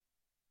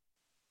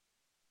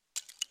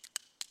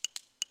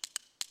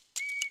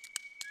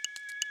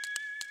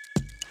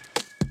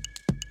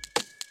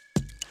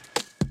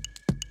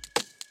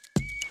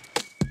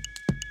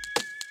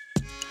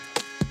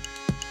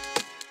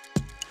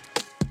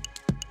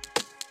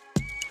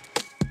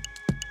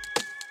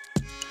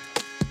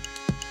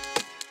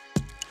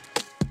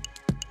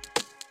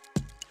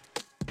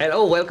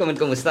Hello, welcome and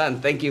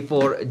kumusta? Thank you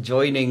for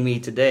joining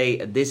me today.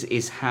 This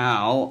is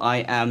How. I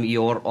am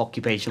your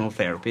occupational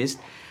therapist.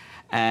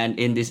 And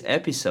in this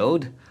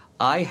episode,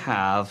 I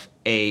have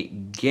a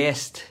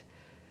guest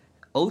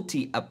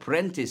OT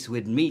apprentice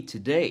with me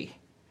today.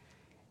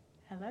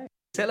 Hello.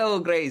 Hello,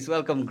 Grace.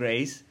 Welcome,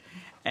 Grace.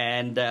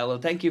 And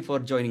thank you for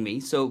joining me.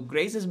 So,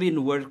 Grace has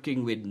been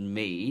working with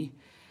me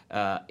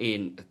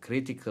in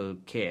critical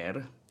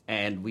care,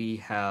 and we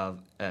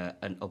have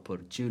an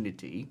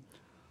opportunity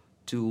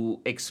to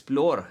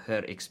explore her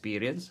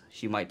experience.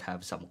 She might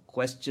have some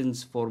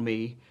questions for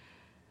me.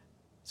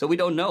 So we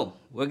don't know.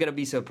 We're going to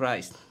be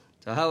surprised.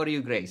 So how are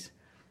you, Grace?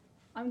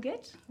 I'm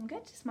good.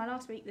 It's my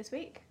last week this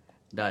week.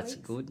 That's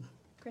good.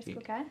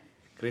 Critical care.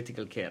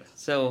 Critical care.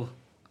 So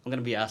I'm going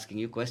to be asking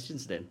you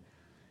questions then.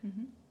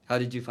 Mm-hmm. How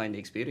did you find the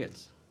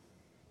experience?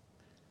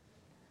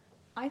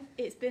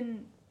 It's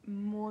been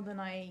more than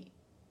I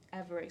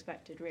ever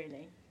expected,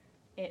 really.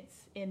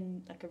 It's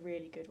in like a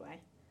really good way.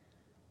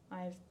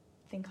 I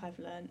think I've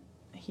learned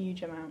a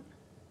huge amount,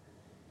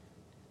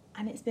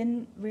 and it's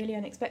been really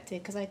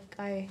unexpected because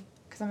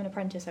I'm an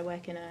apprentice. I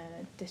work in a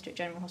district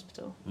general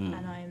hospital,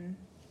 and I'm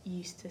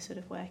used to sort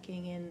of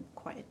working in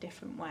quite a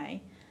different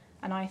way,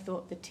 and I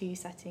thought the two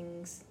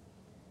settings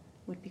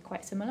would be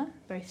quite similar,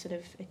 both sort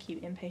of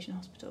acute inpatient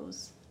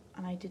hospitals,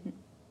 and I didn't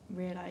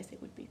realise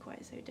it would be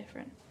quite so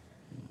different.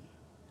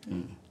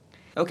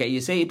 Okay,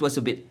 you say it was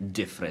a bit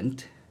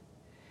different.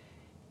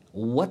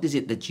 What is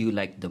it that you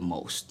like the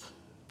most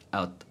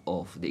out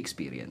of the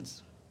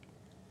experience?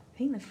 I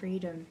think the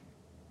freedom.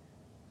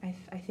 I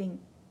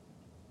think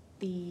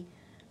the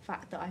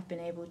fact that I've been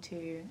able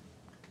to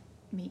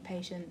meet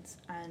patients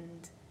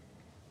and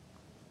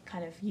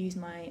kind of use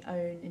my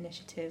own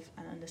initiative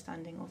and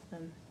understanding of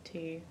them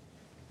to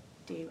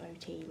do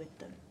OT with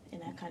them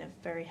in a kind of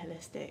very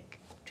holistic,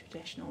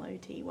 traditional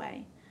OT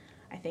way.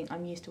 I think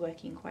I'm used to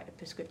working in quite a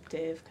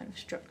prescriptive, kind of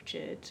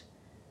structured,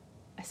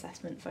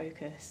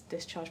 assessment-focused,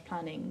 discharge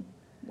planning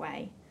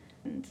way.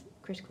 And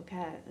critical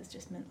care has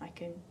just meant I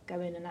can go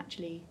in and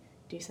actually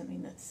do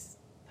something that's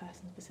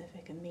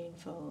person-specific and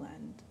meaningful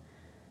and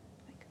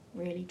like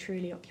really,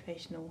 truly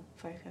occupational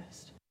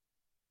focused.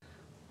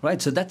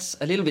 Right, so that's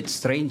a little bit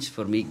strange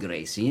for me,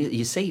 Grace.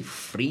 You say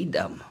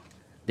freedom.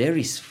 There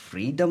is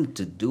freedom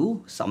to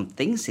do some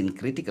things in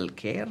critical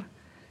care?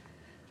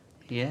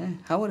 Yeah,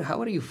 how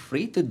are you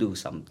free to do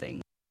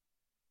something?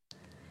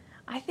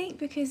 I think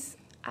because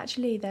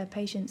actually they're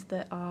patients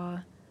that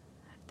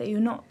you're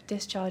not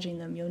discharging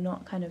them, you're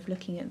not kind of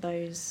looking at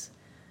those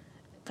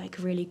like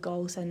really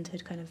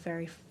goal-centred, kind of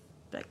very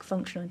like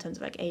functional in terms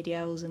of like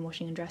ADLs and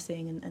washing and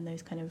dressing and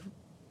those kind of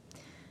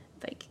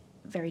like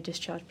very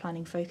discharge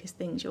planning focused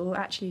things. You're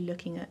actually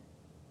looking at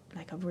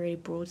like a really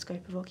broad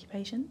scope of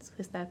occupations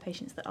because they're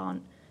patients that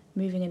aren't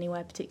moving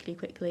anywhere particularly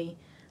quickly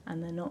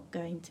and they're not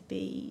going to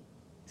be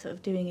sort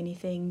of doing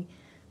anything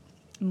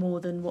more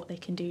than what they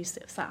can do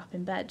sat up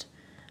in bed.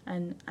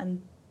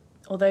 And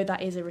although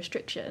that is a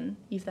restriction,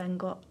 you've then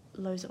got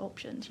loads of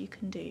options. You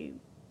can do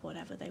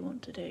whatever they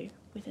want to do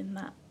within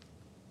that.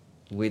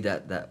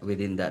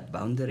 Within that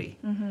boundary.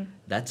 Mm-hmm.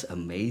 That's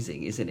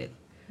amazing, isn't it?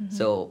 Mm-hmm.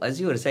 So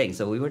as you were saying,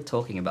 so we were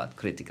talking about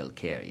critical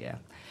care, yeah?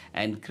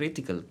 And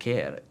critical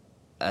care,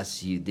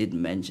 as you did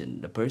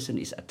mention, the person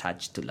is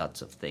attached to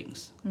lots of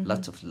things,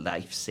 lots of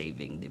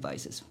life-saving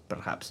devices,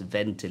 perhaps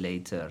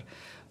ventilator,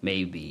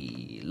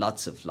 maybe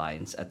lots of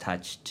lines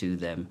attached to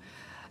them.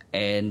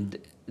 And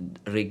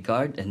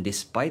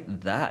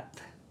despite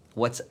that,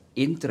 what's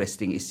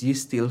interesting is you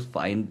still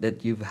find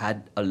that you've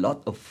had a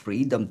lot of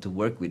freedom to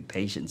work with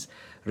patients,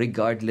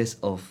 regardless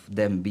of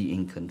them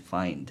being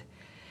confined.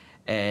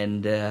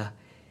 And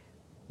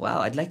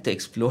I'd like to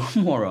explore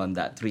more on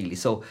that, really.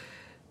 So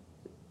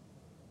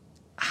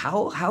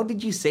how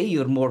did you say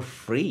you're more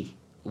free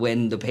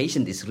when the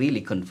patient is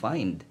really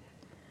confined?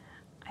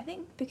 I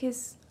think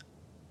because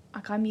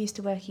like I'm used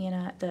to working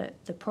in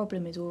the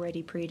problem is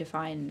already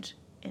predefined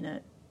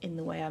in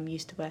the way I'm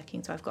used to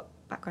working. So I've got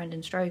background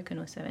in stroke and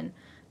also in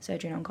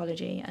surgery and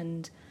oncology,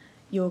 and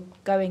you're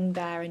going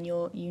there and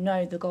you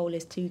know the goal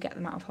is to get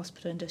them out of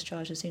hospital and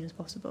discharged as soon as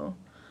possible.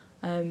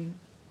 And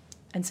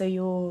so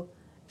you're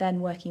then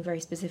working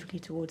very specifically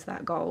towards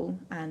that goal,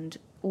 and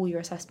all your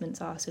assessments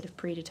are sort of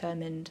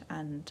predetermined,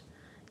 and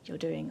you're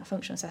doing a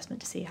functional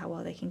assessment to see how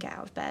well they can get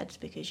out of bed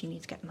because you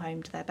need to get them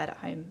home to their bed at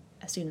home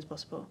as soon as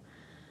possible.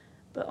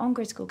 But on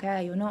critical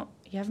care, you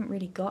haven't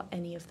really got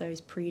any of those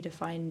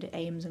predefined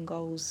aims and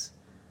goals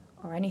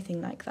or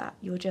anything like that.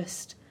 You're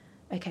just,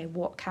 okay,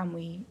 what can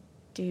we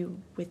do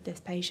with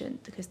this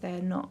patient? Because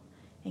they're not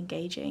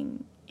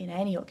engaging in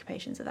any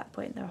occupations at that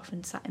point. They're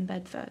often sat in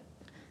bed for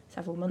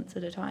several months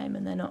at a time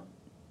and they're not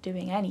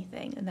doing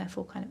anything, and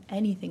therefore kind of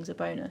anything's a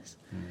bonus.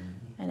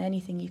 And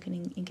anything you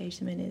can engage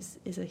them in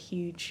is a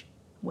huge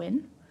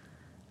win.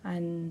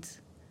 And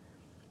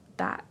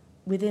that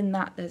within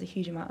that there's a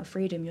huge amount of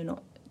freedom. You're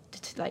not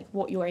like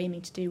what you're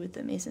aiming to do with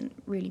them isn't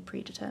really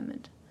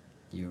predetermined.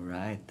 You're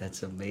right.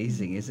 That's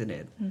amazing, isn't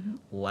it? Mm-hmm.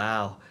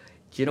 Wow.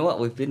 Do you know what?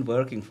 We've been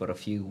working for a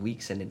few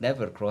weeks and it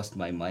never crossed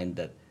my mind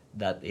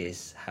that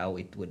is how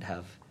it would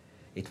have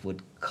it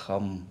would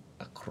come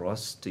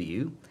across to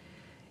you,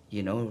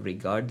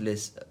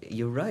 regardless.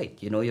 You're right,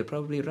 you're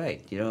probably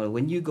right.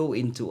 When you go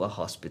into a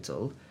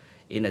hospital,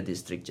 in a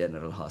district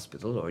general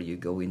hospital, or you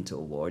go into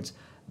wards,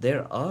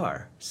 there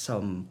are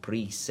some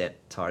preset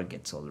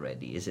targets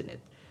already, isn't it?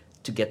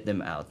 To get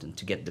them out and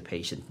to get the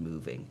patient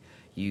moving.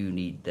 You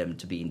need them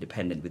to be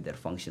independent with their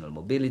functional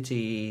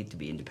mobility, to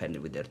be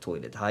independent with their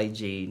toilet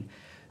hygiene.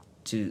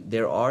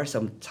 There are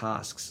some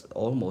tasks,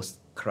 almost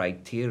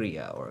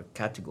criteria or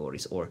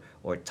categories or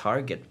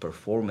target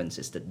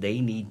performances that they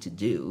need to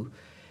do,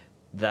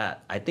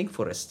 that I think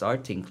for a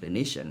starting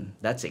clinician,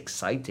 that's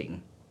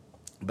exciting.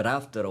 But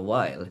after a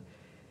while,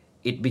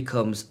 it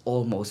becomes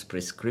almost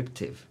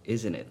prescriptive,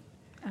 isn't it?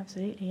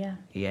 Absolutely, yeah.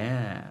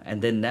 Yeah.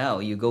 And then now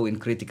you go in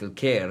critical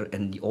care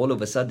and all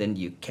of a sudden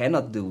you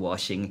cannot do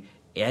washing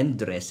and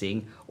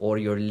dressing, or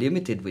you're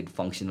limited with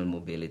functional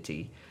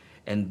mobility.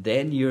 And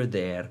then you're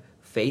there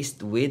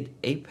faced with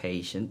a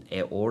patient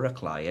or a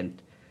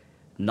client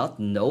not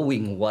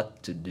knowing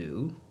what to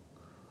do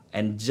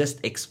and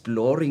just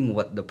exploring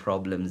what the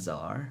problems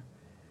are,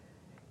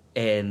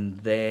 and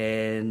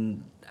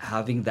then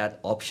having that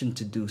option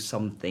to do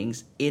some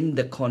things in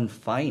the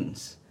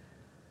confines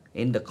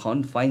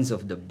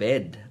of the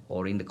bed,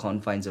 or in the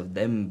confines of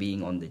them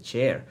being on the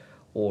chair,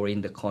 or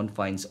in the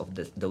confines of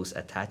those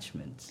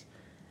attachments.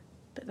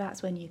 But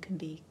that's when you can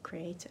be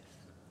creative.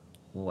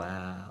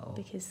 Wow.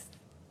 Because,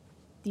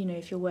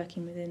 if you're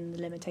working within the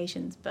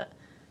limitations, but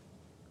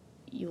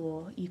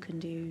you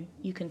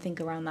can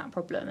think around that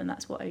problem, and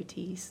that's what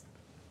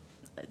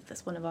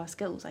that's one of our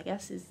skills, I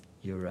guess, is.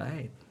 You're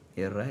right.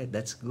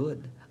 That's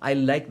good. I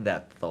like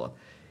that thought,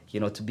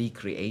 to be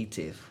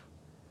creative.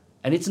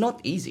 And it's not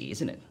easy,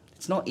 isn't it?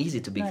 It's not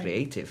easy to be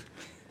creative.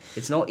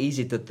 It's not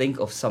easy to think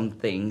of some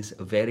things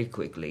very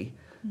quickly.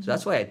 Mm-hmm. So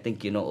that's why I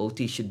think,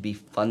 OT should be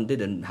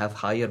funded and have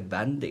higher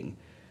banding.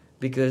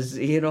 Because,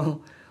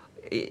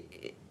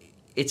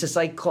 it's a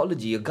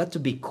psychology. You got to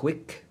be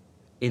quick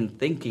in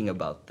thinking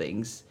about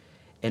things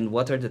and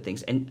what are the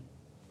things. And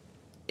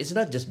it's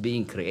not just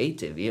being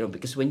creative,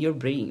 because when you're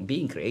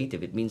being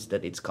creative, it means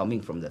that it's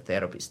coming from the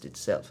therapist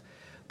itself.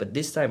 But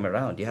this time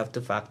around, you have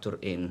to factor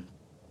in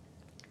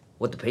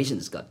what the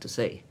patient's got to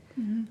say.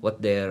 Mm-hmm.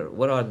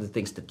 What are the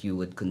things that you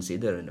would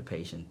consider in a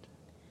patient?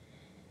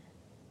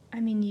 I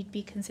mean, you'd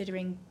be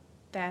considering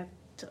their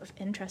sort of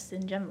interests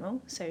in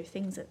general. So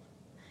things that,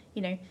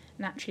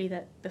 naturally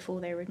that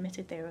before they were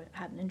admitted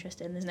had an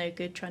interest in. There's no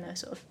good trying to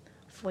sort of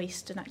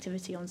foist an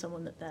activity on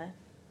someone that they're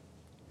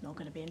not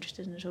going to be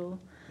interested in at all.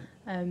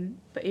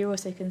 But you're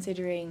also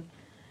considering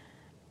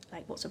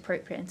like what's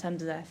appropriate in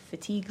terms of their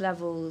fatigue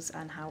levels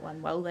and how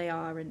unwell they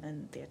are,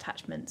 and the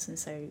attachments. And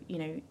so,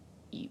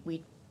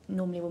 we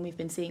normally, when we've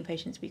been seeing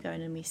patients, we go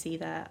in and we see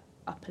their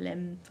upper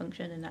limb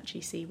function and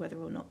actually see whether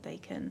or not they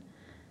can,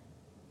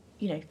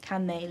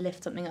 can they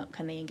lift something up,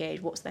 can they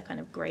engage, what's their kind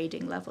of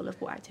grading level of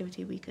what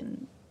activity we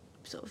can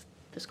sort of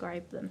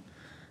prescribe them.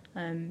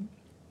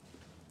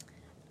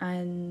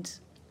 And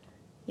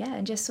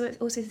just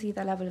also see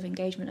their level of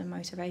engagement and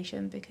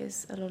motivation,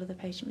 because a lot of the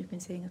patients we've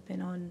been seeing have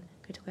been on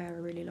critical care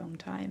a really long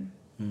time.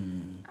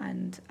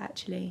 And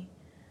actually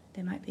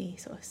they might be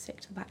sort of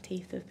sick to the back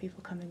teeth of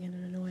people coming in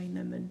and annoying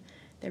them, and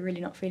they're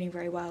really not feeling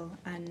very well,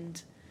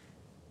 and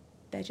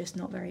they're just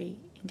not very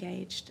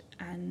engaged.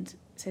 And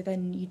so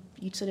then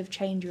you'd sort of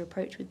change your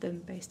approach with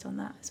them based on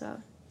that as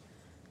well.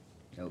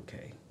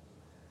 Okay.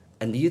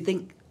 And do you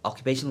think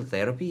occupational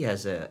therapy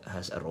has a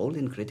role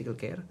in critical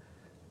care?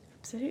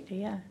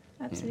 Absolutely, yeah.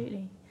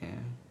 Absolutely. Yeah.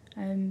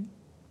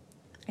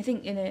 I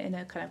think in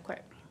a kind of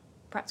quite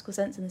practical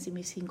sense, and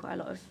we've seen quite a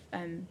lot of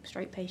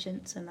stroke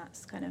patients, and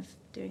that's kind of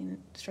doing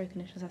stroke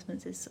initial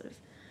assessments is sort of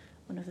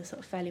one of the sort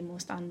of fairly more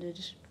standard.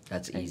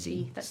 That's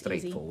easy. That's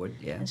straightforward.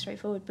 Easy, yeah. And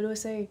straightforward, but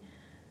also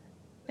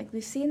like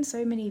we've seen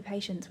so many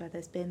patients where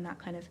there's been that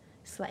kind of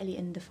slightly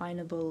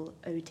indefinable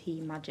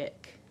OT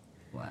magic.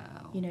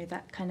 Wow.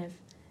 That kind of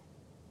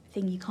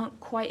thing you can't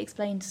quite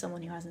explain to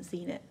someone who hasn't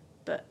seen it,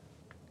 but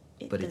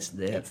it's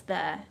there. It's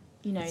there.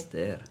 It's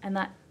there. And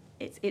that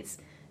it's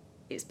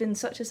been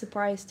such a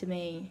surprise to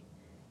me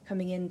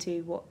coming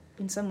into what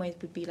in some ways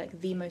would be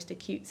like the most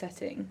acute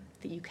setting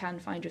that you can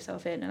find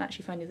yourself in, and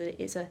actually finding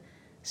that it's a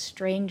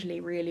strangely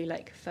really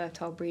like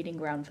fertile breeding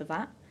ground for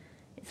that.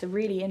 It's a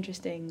really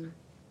interesting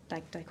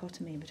like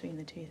dichotomy between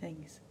the two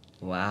things.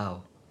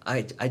 Wow.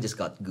 I just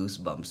got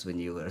goosebumps when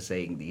you were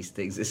saying these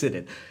things, isn't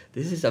it?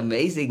 This is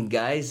amazing,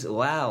 guys.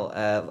 Wow.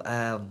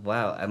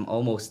 Wow. I'm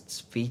almost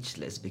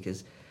speechless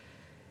because,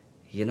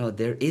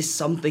 there is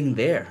something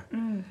there.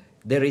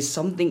 There is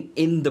something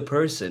in the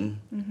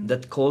person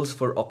that calls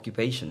for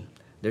occupation.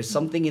 There's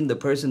something in the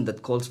person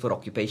that calls for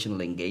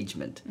occupational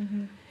engagement.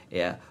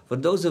 Yeah. For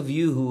those of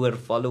you who are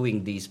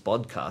following these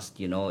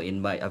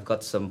podcasts, I've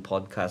got some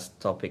podcast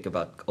topic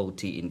about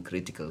OT in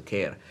critical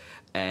care.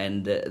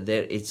 And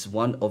it's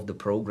one of the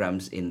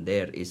programs in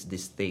there is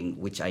this thing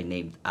which I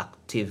named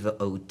Active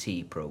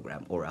OT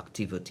program or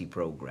Activity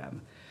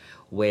program,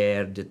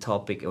 where the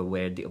topic or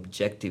where the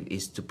objective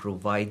is to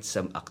provide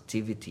some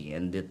activity,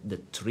 and the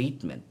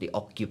treatment, the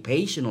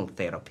occupational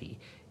therapy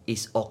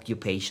is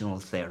occupational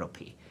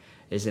therapy,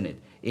 isn't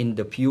it? In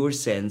the pure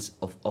sense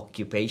of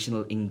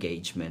occupational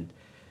engagement,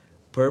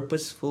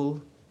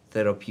 purposeful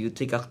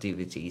therapeutic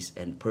activities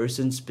and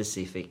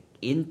person-specific,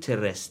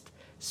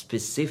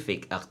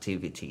 interest-specific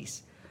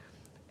activities.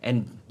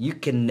 And you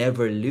can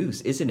never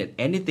lose, isn't it?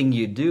 Anything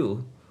you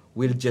do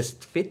will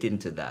just fit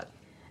into that.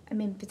 I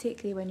mean,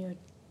 particularly when you're,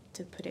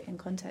 to put it in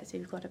context,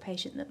 if you've got a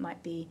patient that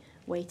might be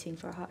waiting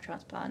for a heart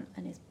transplant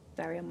and is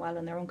very unwell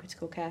and they're on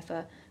critical care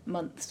for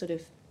months, sort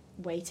of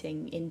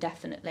waiting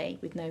indefinitely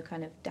with no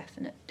kind of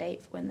definite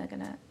date for when they're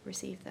going to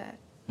receive their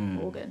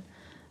organ.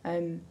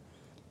 And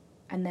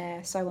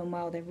they're so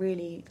unwell, they're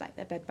really, like,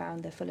 they're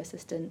bedbound, they're full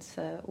assistance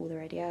for all their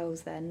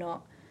ADLs,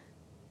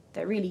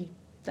 they're really,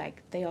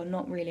 like, they are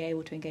not really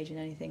able to engage in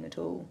anything at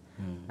all.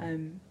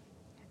 And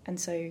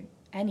so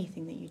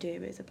anything that you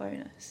do is a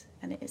bonus,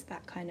 and it is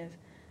that kind of,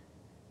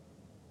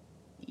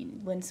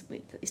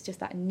 it's just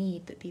that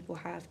need that people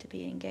have to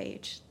be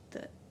engaged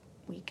that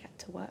we get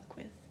to work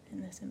with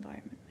in this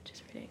environment, which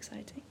is really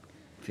exciting.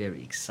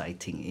 Very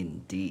exciting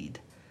indeed.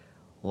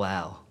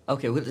 Wow.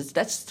 Okay, well,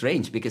 that's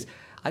strange because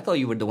I thought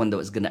you were the one that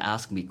was going to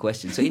ask me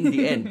questions. So in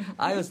the end,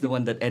 I was the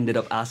one that ended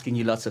up asking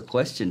you lots of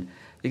questions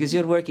because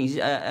you're working.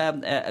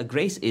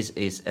 Grace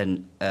is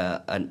an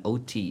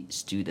OT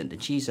student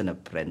and she's an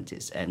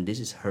apprentice, and this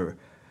is her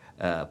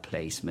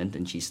placement,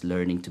 and she's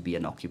learning to be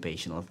an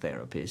occupational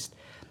therapist,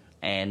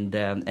 and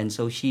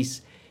so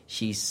she's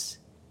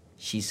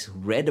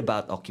read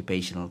about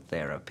occupational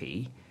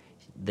therapy.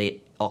 The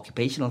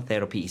occupational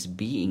therapy is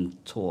being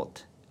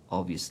taught,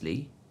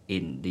 obviously,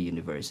 in the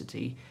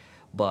university,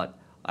 but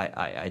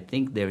I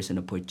think there was an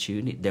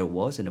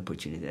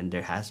opportunity, and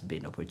there has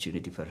been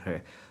opportunity for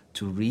her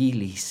to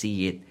really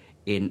see it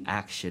in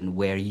action,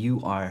 where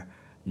you are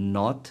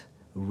not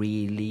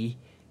really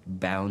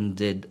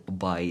bounded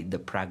by the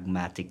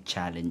pragmatic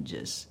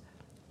challenges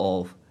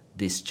of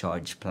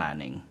discharge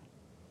planning.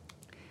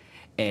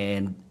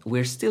 And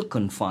we're still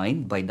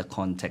confined by the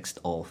context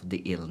of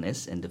the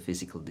illness and the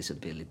physical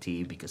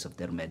disability because of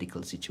their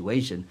medical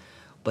situation,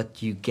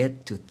 but you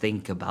get to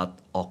think about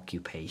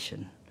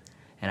occupation.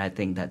 And I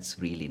think that's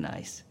really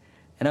nice.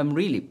 And I'm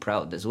really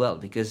proud as well,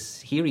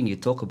 because hearing you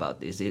talk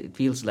about this, it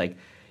feels like,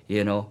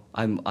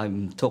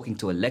 I'm talking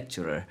to a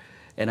lecturer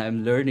and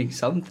I'm learning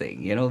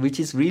something, which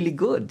is really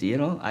good.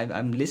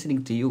 I'm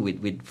listening to you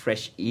with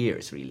fresh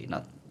ears, really,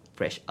 not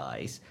fresh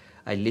eyes.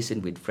 I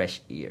listen with fresh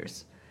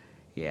ears.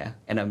 Yeah,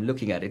 and I'm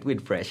looking at it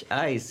with fresh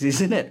eyes,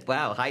 isn't it?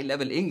 Wow,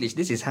 high-level English.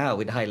 This is how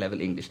with high-level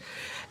English.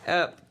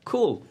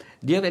 Cool.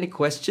 Do you have any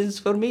questions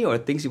for me or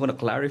things you want to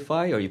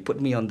clarify, or you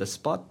put me on the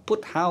spot?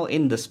 Put how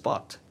in the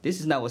spot. This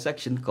is now a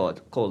section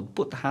called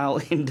Put How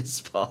in the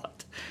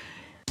Spot.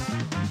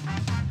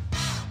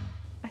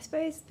 I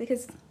suppose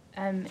because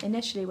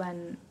initially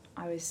when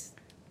I was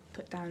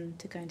put down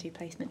to go and do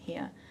placement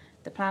here,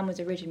 the plan was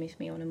originally for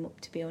me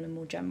to be on a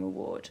more general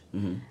ward.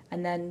 Mm-hmm.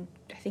 And then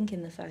I think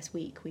in the first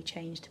week we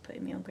changed to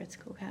putting me on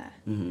critical care.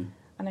 Mm-hmm.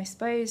 And I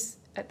suppose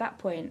at that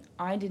point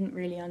I didn't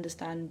really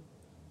understand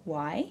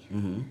why,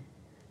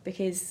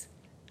 because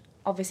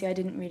obviously I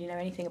didn't really know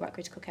anything about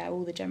critical care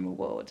or the general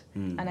ward.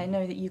 And I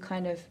know that you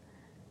kind of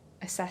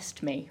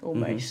assessed me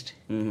almost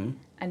and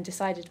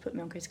decided to put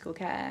me on critical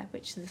care,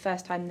 which is the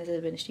first time there's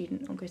ever been a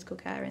student on critical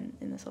care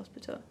in this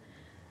hospital.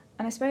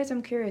 And I suppose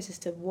I'm curious as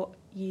to what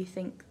you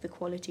think the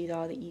qualities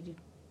are that you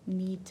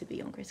need to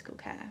be on critical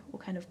care, or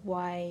kind of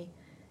why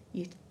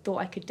you thought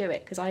I could do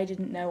it, because I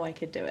didn't know I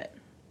could do it.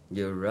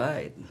 You're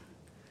right.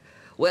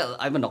 Well,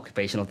 I'm an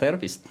occupational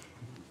therapist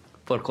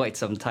for quite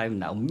some time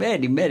now.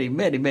 Many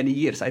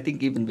years. I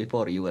think even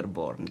before you were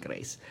born,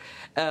 Grace.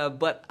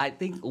 But I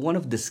think one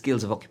of the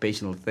skills of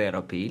occupational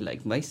therapy,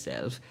 like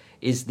myself,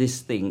 is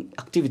this thing,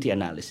 activity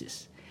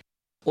analysis.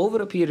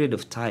 Over a period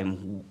of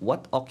time,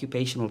 what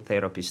occupational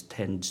therapist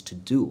tends to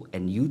do,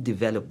 and you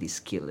develop this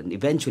skill, and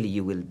eventually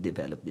you will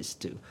develop this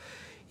too,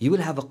 you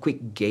will have a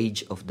quick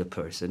gauge of the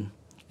person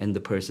and the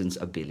person's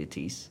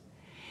abilities,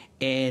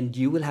 and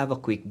you will have a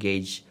quick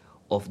gauge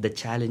of the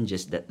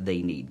challenges that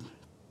they need.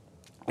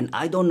 And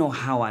I don't know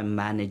how I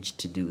managed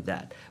to do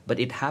that,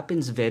 but it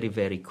happens very,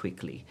 very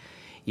quickly.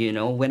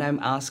 When I'm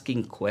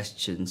asking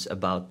questions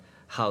about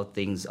how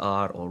things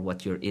are or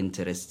what your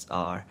interests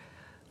are,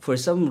 for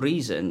some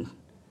reason,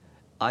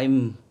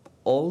 I'm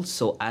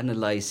also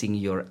analyzing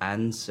your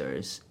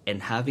answers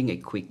and having a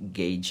quick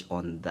gauge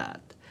on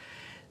that.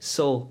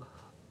 So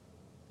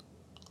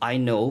I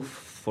know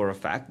for a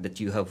fact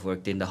that you have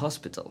worked in the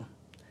hospital.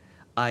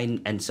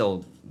 And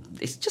so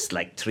it's just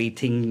like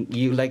treating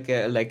you like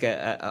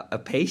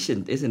a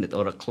patient, isn't it?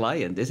 Or a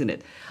client, isn't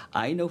it?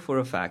 I know for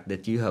a fact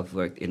that you have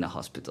worked in a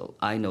hospital.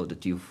 I know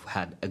that you've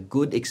had a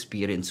good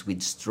experience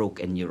with stroke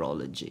and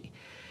neurology.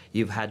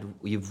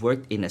 You've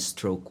worked in a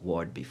stroke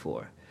ward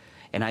before.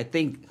 And I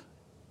think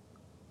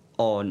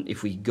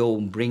if we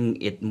bring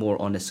it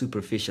more on a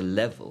superficial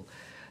level,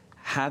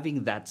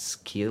 having that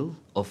skill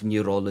of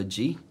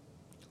neurology,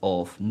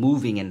 of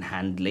moving and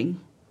handling,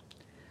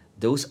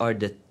 those are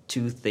the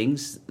two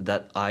things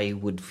that I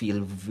would feel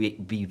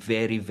be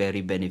very,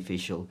 very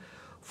beneficial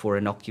for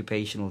an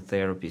occupational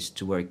therapist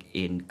to work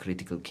in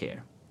critical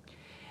care.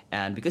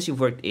 And because you've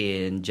worked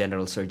in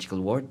general surgical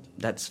ward,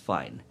 that's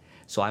fine.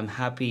 So I'm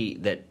happy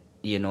that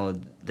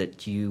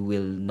that you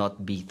will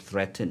not be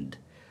threatened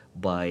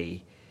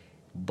by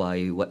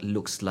what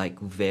looks like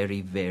very,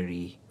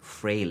 very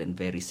frail and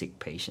very sick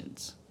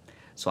patients.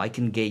 So I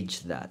can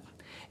gauge that.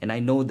 And I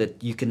know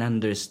that you can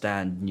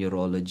understand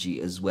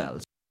neurology as well.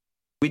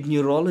 With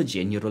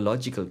neurology and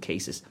neurological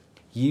cases,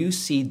 you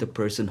see the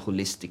person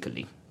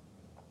holistically.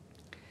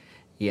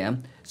 Yeah.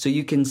 So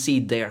you can see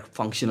their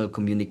functional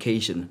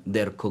communication,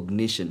 their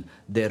cognition,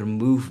 their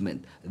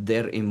movement,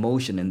 their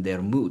emotion, and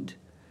their mood.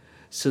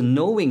 So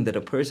knowing that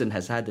a person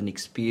has had an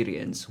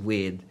experience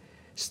with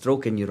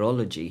stroke and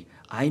neurology,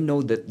 I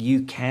know that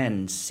you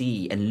can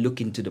see and look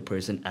into the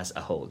person as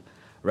a whole,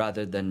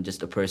 rather than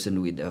just a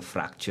person with a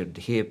fractured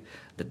hip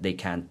that they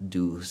can't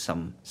do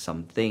some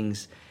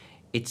things.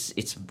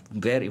 It's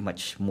very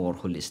much more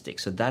holistic.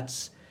 So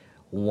that's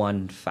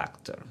one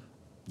factor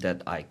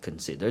that I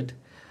considered.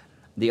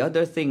 The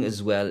other thing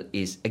as well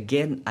is,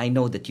 again, I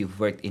know that you've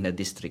worked in a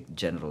district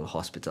general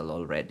hospital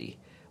already,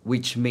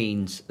 which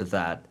means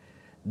that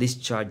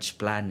discharge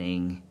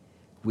planning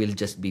will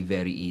just be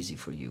very easy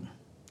for you.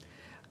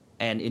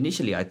 And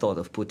initially, I thought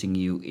of putting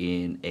you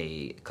in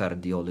a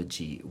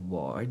cardiology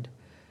ward,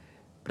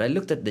 but I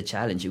looked at the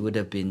challenge. It would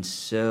have been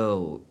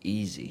so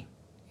easy,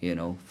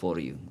 for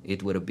you.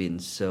 It would have been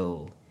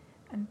so...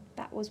 And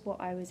that was what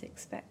I was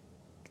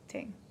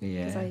expecting.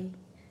 Yeah. Because I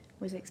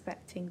was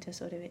expecting to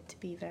sort of it to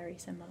be very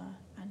similar,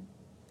 and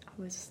I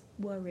was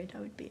worried I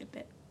would be a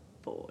bit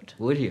bored.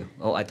 Would you?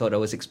 Oh, I thought I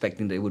was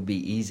expecting that it would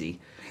be easy.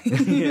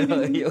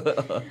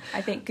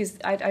 I think because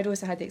I'd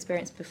also had the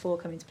experience before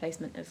coming to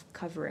placement of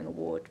covering a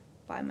ward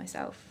by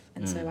myself,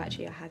 and so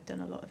actually I had done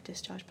a lot of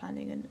discharge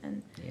planning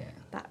and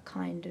that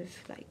kind of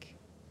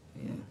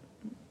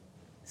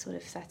sort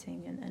of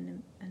setting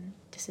and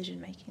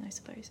decision making, I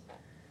suppose.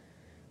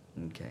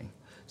 Okay,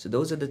 so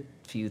those are the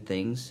few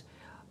things.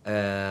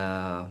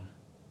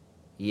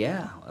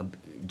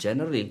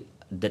 Generally,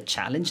 the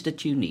challenge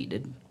that you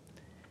needed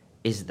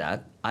is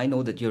that I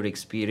know that your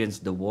experience,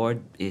 the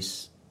ward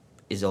is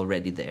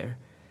already there,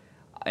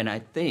 and I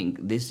think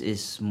this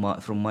is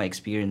from my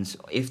experience.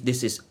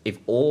 If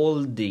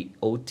all the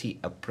OT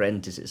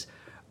apprentices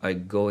are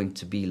going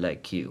to be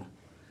like you,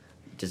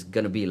 just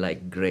gonna be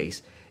like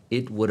Grace,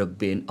 it would have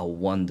been a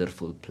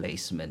wonderful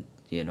placement.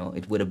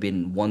 It would have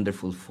been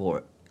wonderful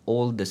for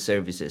all the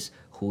services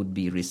who would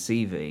be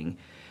receiving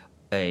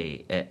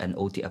an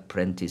OT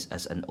apprentice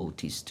as an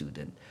OT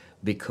student,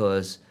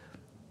 because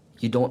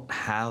you don't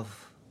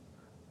have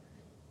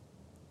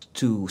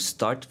to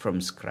start from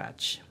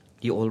scratch.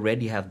 You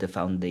already have the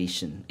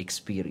foundation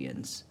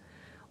experience.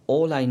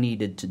 All I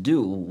needed to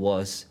do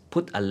was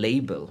put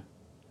labels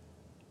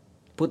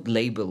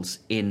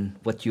in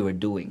what you were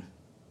doing.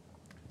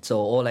 So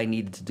all I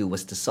needed to do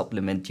was to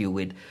supplement you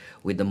with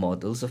the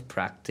models of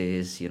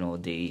practice,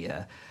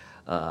 the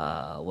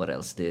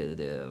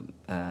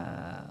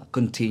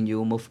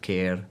continuum of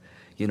care,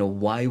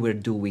 why we're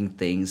doing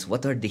things,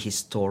 what are the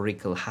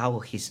historical,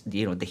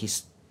 the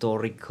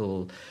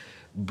historical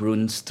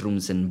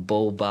Brunstroms and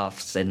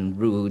Bobafs and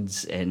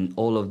Roods and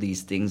all of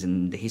these things,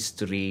 and the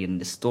history and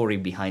the story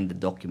behind the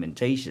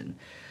documentation.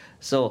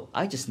 So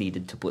I just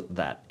needed to put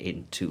that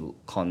into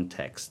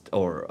context,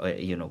 or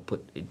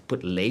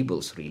put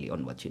labels really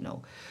on what you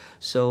know.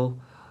 So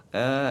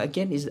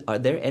again, are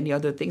there any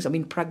other things? I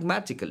mean,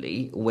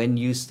 pragmatically, when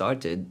you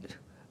started,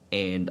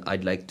 and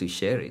I'd like to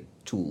share it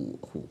to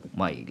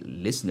my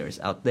listeners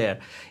out there,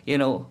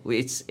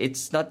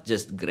 it's not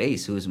just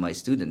Grace who's my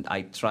student.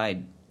 I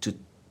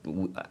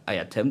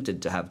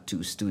attempted to have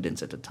 2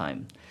 students at a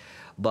time,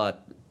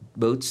 but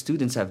both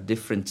students have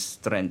different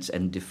strengths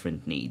and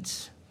different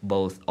needs.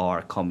 Both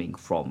are coming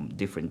from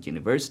different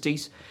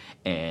universities,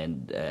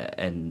 and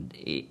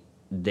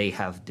they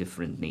have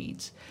different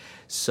needs.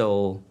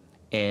 So,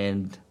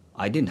 and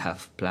I didn't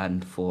have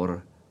planned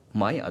for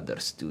my other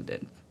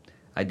student.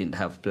 I didn't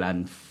have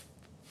planned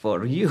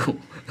for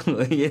you,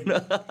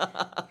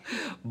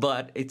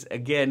 But it's,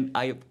 again,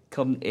 I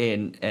came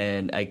in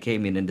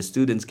and the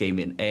students came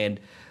in, and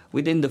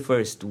within the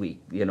first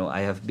week,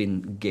 I have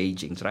been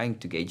trying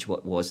to gauge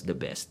what was the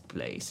best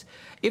place.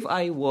 If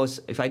I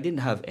didn't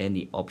have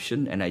any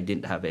option and I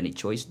didn't have any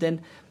choice,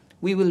 then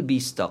we will be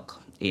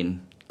stuck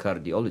in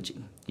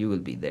cardiology. You will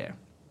be there.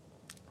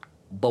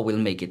 But we'll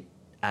make it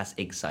as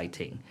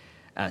exciting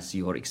as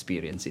your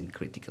experience in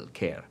critical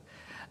care.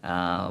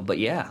 But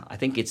yeah, I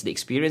think it's the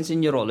experience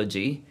in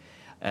neurology.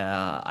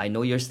 I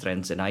know your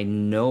strengths and I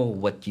know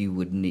what you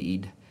would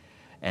need.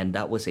 And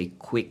that was a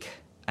quick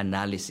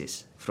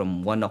analysis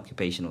from one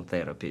occupational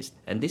therapist.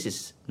 And this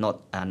is not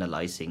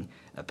analyzing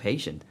a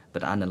patient,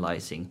 but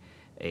analyzing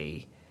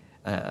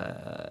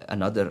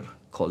another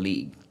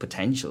colleague,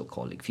 potential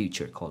colleague,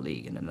 future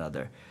colleague, and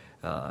another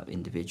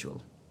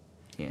individual.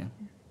 Yeah.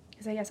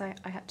 Because I guess I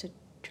had to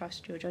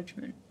trust your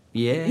judgment.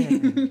 Yeah.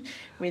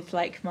 With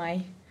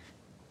my,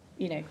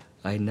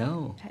 I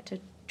know. I had to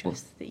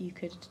trust that you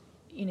could,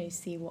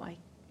 see what I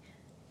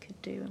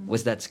could do.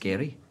 Was that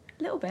scary?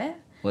 A little bit.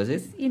 Was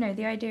it? You know,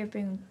 the idea of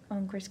being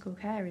on critical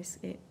care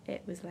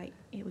it was like,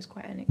 it was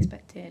quite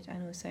unexpected,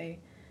 and also it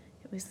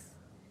was.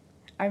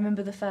 I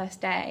remember the first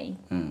day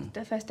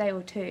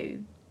or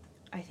two,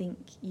 I think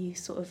you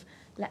sort of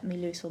let me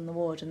loose on the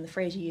ward, and the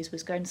phrase you used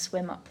was go and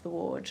swim up the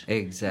ward.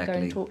 Exactly. Go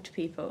and talk to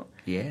people.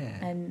 Yeah.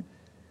 And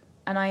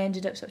I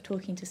ended up sort of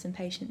talking to some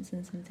patients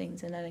and some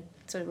things, and then I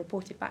sort of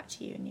reported back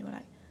to you, and you were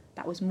like,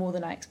 that was more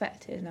than I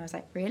expected. And I was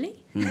like,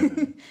 really?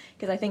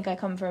 Because I think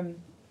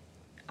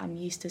I'm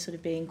used to sort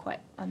of being quite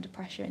under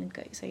pressure, and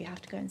so you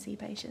have to go and see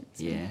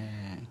patients. Yeah.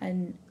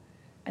 And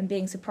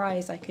being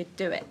surprised I could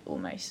do it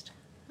almost.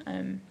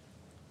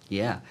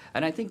 Yeah,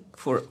 and I think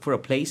for a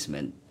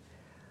placement,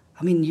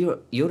 I mean,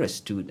 you're a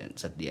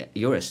student at the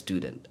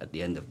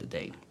end of the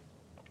day,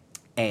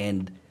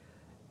 and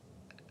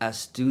as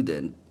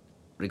student,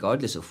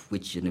 regardless of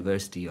which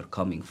university you're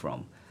coming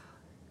from,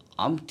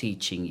 I'm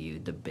teaching you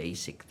the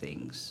basic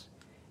things,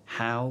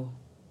 how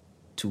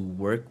to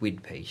work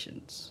with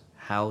patients,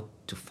 how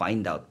to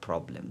find out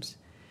problems,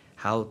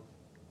 how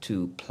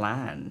to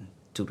plan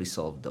to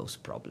resolve those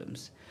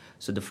problems.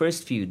 So the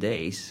first few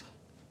days,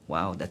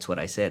 wow, that's what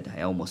I said.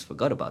 I almost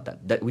forgot about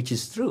that, which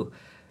is true.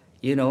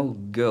 You know,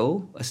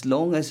 go as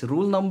long as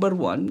rule number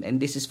 1, and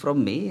this is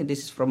from me, and this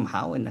is from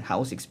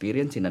How's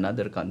experience in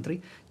another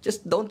country.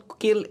 Just don't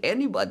kill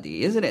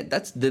anybody, isn't it?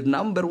 That's the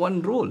number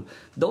 1 rule.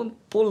 Don't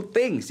pull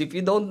things. If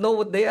you don't know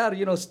what they are,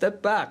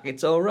 step back.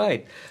 It's all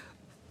right.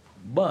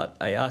 But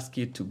I ask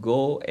you to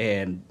go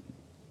and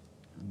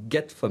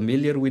get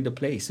familiar with the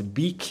place.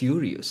 Be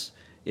curious,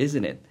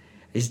 isn't it?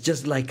 It's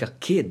just like a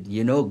kid,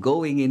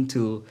 going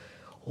into,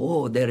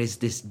 there is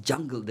this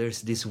jungle,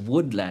 there's this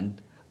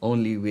woodland,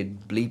 only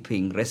with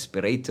bleeping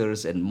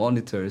respirators and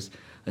monitors.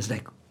 It's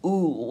like,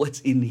 ooh,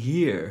 what's in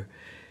here?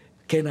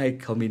 Can I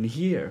come in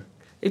here?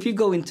 If you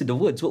go into the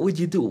woods, what would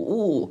you do?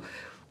 Ooh,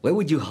 where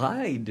would you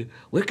hide?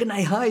 Where can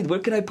I hide? Where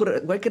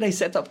can I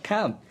set up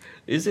camp?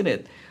 Isn't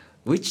it?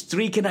 Which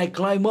tree can I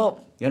climb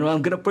up? I'm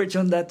going to perch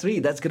on that tree.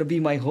 That's going to be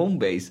my home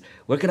base.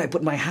 Where can I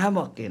put my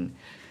hammock in?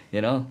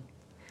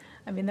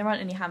 I mean, there aren't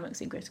any hammocks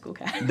in critical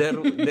care. There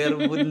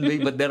wouldn't be,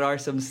 but there are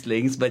some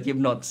slings, but you've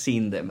not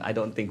seen them. I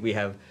don't think we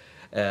have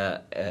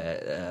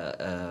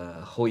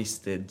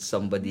hoisted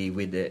somebody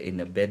in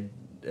a bed.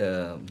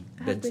 I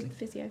have with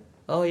physio.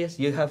 Oh yes,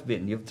 you have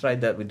been. You've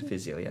tried that with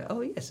physio, yeah.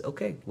 Oh yes,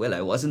 okay. Well,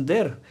 I wasn't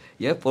there.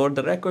 Yeah, for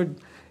the record,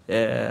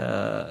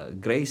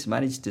 Grace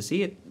managed to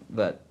see it,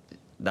 but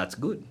that's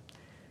good.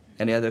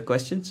 Any other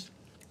questions?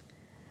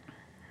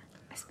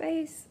 I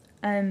suppose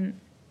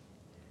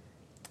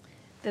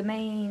the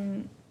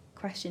main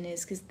question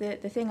is, because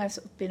the thing I've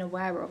sort of been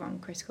aware of on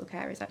critical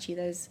care is actually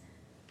there's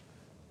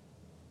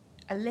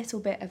a little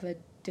bit of a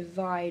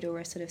divide, or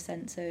a sort of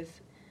sense of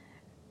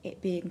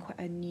it being quite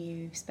a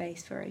new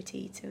space for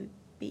OT to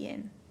be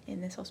in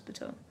this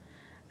hospital.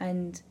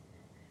 And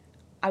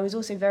I was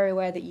also very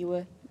aware that you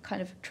were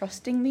kind of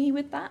trusting me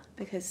with that,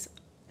 because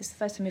it's the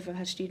first time I've ever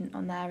had a student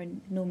on there,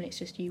 and normally it's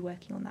just you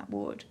working on that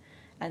ward,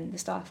 and the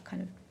staff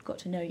kind of got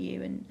to know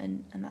you,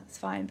 and that's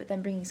fine. But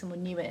then bringing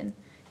someone new in,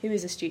 who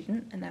is a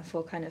student and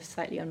therefore kind of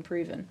slightly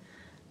unproven,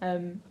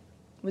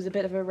 was a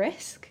bit of a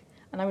risk.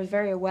 And I was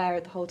very aware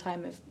the whole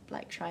time of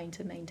like trying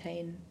to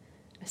maintain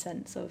a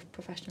sense of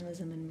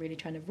professionalism and really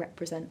trying to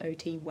represent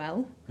OT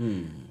well.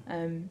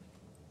 And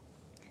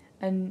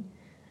I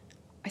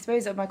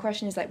suppose that my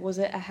question is, like, was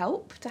it a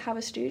help to have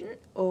a student,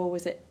 or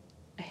was it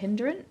a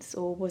hindrance,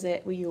 or were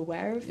you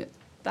aware of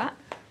that?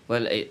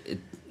 Well, it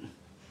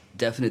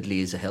definitely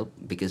is a help,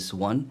 because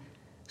one,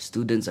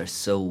 students are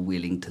so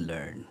willing to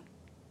learn.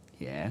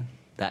 Yeah,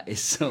 that is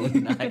so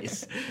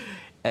nice.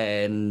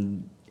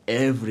 And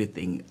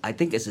everything, I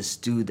think as a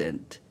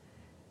student,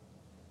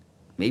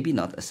 maybe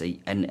not as a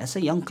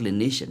young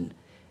clinician,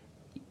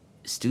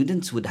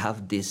 students would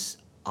have this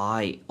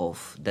eye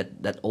of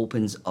that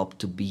opens up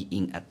to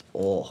being at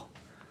awe,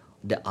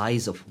 the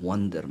eyes of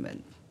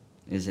wonderment,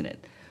 isn't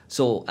it?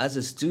 So as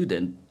a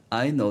student,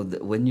 I know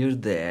that when you're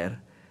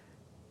there,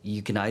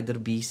 you can either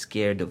be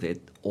scared of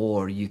it,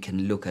 or you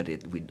can look at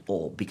it with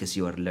awe, because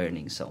you are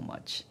learning so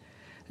much,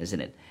 isn't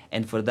it?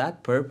 And for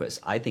that purpose,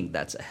 I think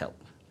that's a help.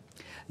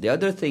 The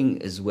other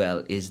thing as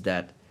well is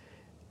that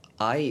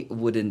I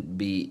wouldn't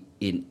be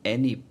in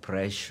any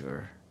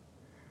pressure.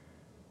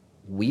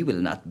 We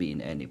will not be in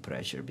any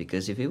pressure,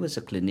 because if it was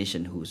a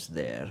clinician who's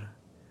there,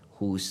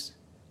 who has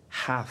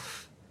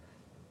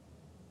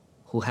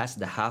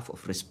the half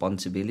of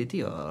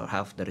responsibility, or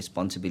half the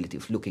responsibility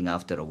of looking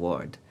after a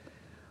ward,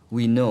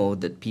 we know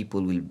that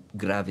people will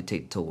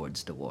gravitate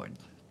towards the ward,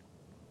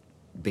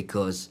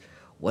 because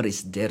what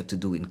is there to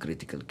do in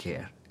critical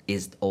care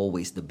is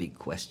always the big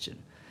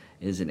question,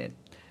 isn't it?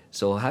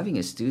 So having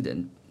a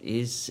student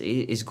is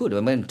good.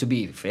 I mean, to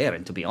be fair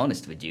and to be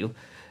honest with you,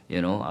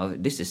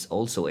 this is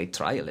also a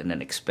trial and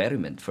an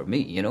experiment for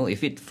me.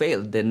 If it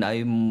failed, then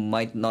I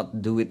might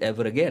not do it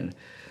ever again.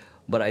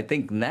 But I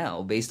think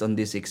now, based on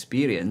this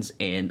experience,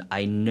 and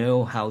I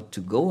know how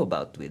to go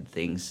about with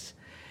things,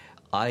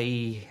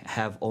 I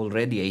have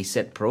already a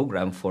set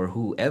program for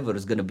whoever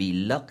is going to be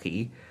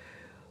lucky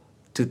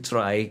to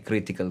try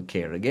critical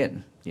care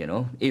again,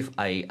 if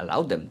I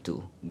allow them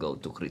to go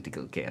to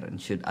critical care, and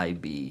should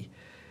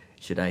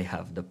I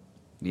have the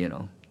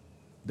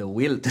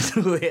will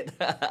to do it.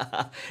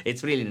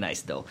 It's really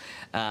nice though.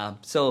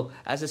 So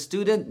as a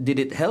student, did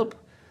it help?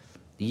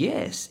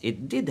 Yes,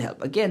 it did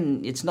help.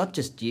 Again, it's not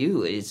just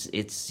you,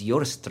 it's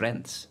your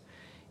strengths.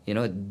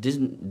 It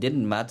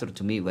didn't matter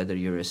to me whether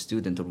you're a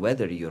student or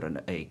whether you're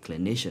a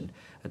clinician.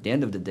 At the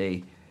end of the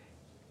day,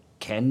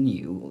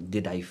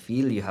 did I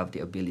feel you have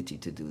the ability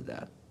to do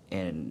that?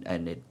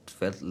 And it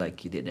felt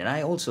like you did. And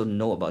I also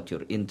know about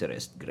your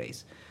interest,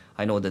 Grace.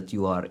 I know that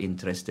you are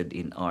interested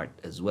in art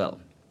as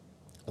well,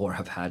 or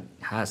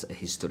has a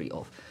history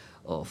of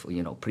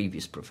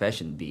previous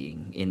profession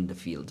being in the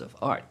field of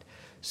art.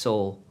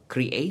 So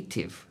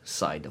creative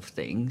side of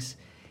things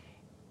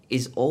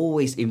is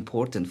always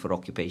important for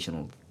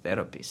occupational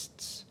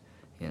therapists.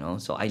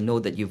 So I know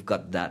that you've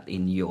got that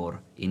in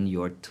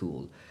your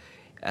tool.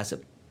 As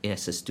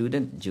a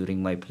student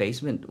during my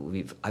placement,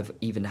 I've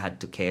even had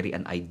to carry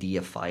an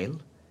idea file.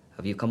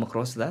 Have you come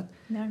across that?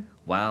 No.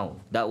 Wow,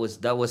 that was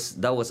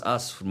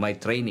us for my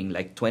training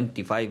like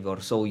 25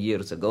 or so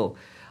years ago.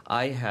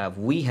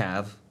 We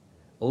have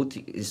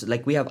it's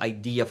like we have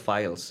idea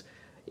files.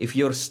 If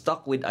you're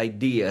stuck with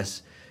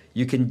ideas,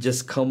 you can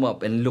just come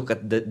up and look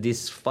at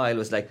this file.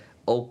 It's like,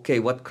 okay,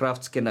 what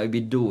crafts can I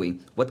be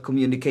doing? What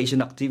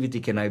communication activity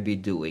can I be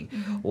doing?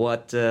 Mm-hmm.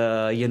 What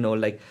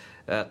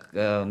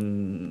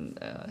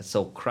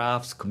so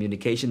crafts,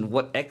 communication,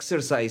 what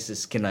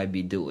exercises can I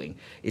be doing?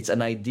 It's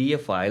an idea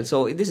file.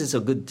 So this is a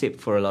good tip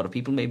for a lot of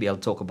people. Maybe I'll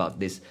talk about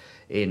this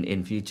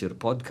in future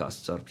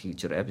podcasts or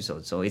future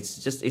episodes. So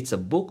it's a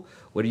book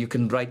where you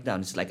can write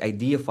down. It's like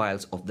idea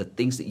files of the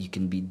things that you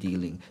can be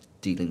dealing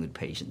with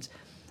patients.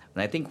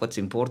 And I think what's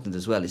important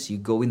as well is you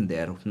go in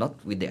there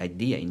not with the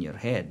idea in your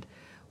head,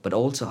 but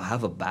also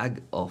have a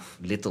bag of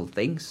little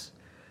things,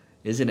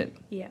 isn't it?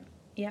 Yeah.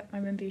 Yeah, I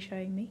remember you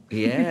showing me.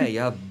 Yeah,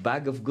 you have a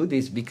bag of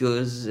goodies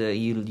because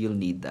you'll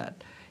need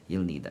that.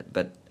 You'll need that.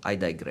 But I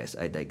digress.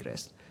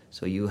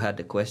 So you had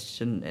a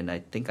question, and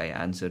I think I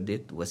answered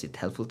it. Was it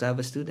helpful to have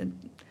a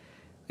student?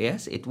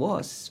 Yes, it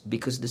was,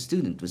 because the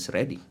student was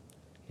ready.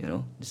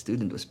 The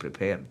student was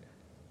prepared.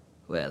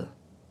 Well,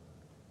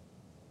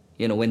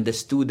 when the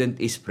student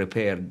is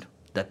prepared,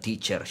 the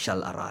teacher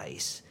shall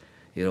arise.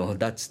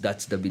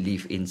 That's the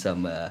belief in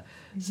some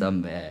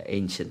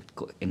ancient,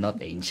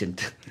 not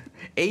ancient,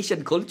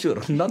 Asian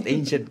culture, not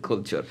ancient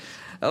culture.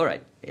 All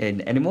right,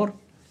 and any more?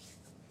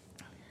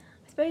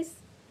 I suppose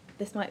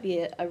this might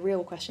be a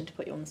real question to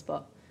put you on the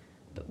spot,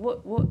 but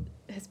what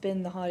has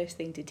been the hardest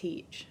thing to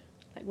teach?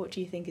 Like, what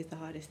do you think is the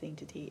hardest thing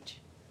to teach?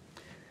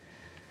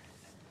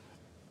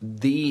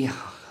 The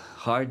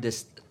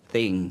hardest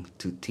thing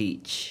to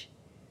teach,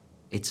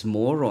 it's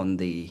more on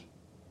the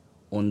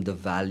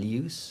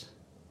values,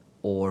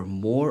 or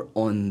more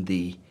on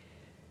the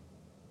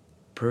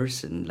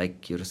person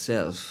like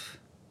yourself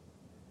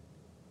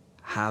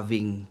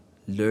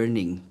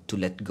learning to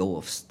let go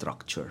of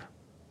structure.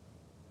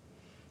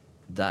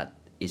 That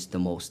is the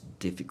most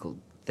difficult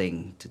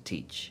thing to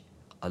teach.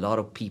 A lot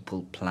of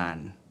people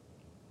plan.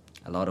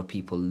 A lot of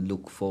people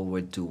look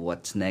forward to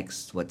what's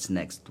next.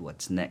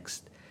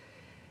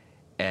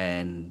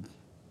 And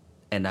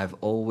I've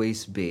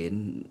always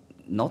been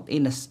not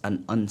in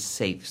an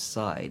unsafe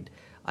side.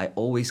 I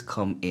always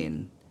come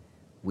in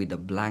with a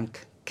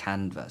blank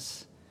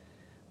canvas,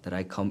 that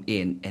I come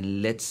in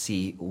and let's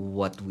see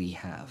what we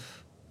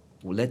have.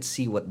 Let's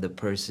see what the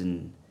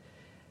person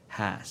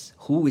has.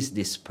 Who is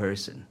this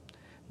person?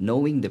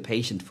 Knowing the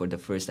patient for the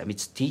first time.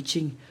 It's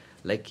teaching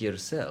like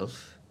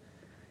yourself.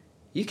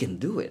 You can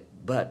do it,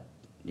 but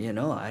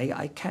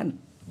I can't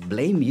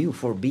blame you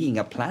for being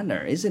a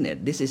planner, isn't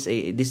it? This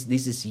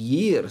is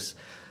years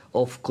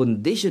of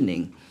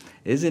conditioning,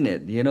 isn't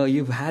it?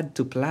 You've had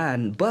to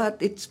plan, but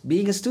it's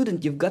being a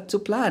student, you've got to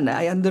plan.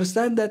 I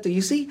understand that.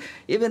 You see,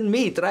 even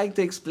me trying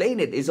to explain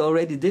it is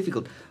already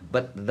difficult.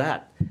 But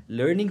that,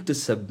 learning to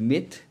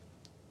submit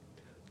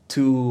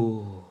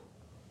to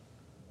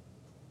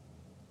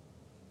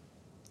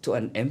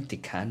an empty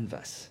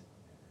canvas,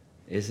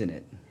 isn't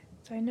it?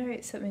 So I know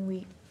it's something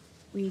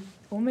we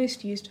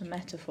almost used a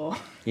metaphor.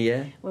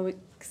 Yeah. With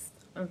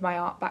my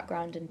art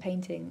background and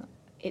painting,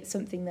 it's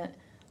something that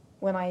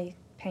when I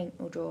paint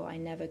or draw, I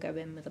never go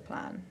in with a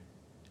plan.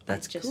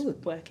 That's I just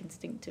good. work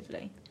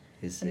instinctively,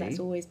 You see? and that's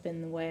always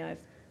been the way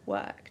I've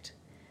worked.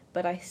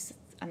 But I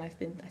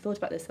thought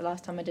about this the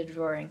last time I did a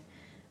drawing,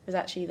 was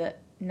actually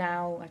that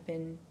now I've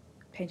been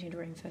painting and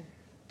drawing for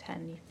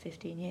 10,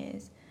 15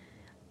 years.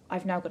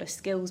 I've now got a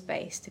skills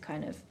base to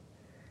kind of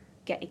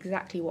get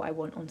exactly what I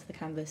want onto the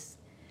canvas,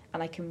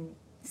 and I can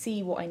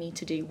see what I need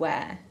to do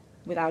where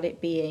without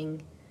it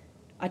being,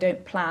 I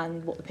don't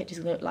plan what the picture's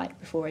going to look like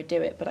before I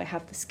do it, but I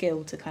have the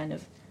skill to kind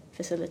of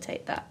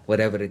facilitate that.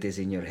 Whatever it is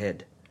in your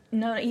head.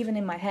 No, even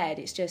in my head,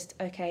 it's just,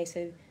 okay,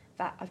 so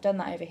that I've done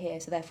that over here,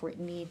 so therefore it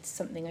needs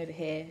something over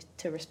here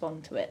to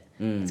respond to it.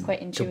 It's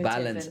quite intuitive. To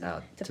balance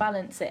out. To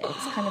balance it.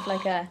 It's kind of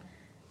like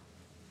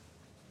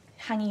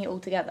hanging it all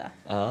together.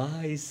 Ah,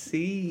 I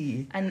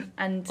see.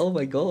 And Oh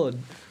my God.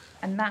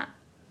 and that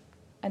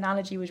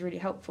analogy was really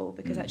helpful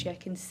because actually I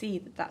can see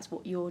that that's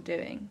what you're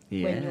doing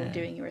when you're Yeah.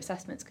 doing your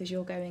assessments, because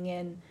you're going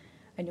in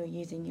and you're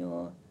using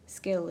your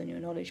skill and your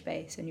knowledge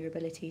base and your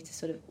ability to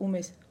sort of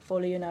almost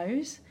follow your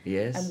nose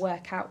Yes. and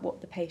work out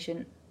what the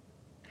patient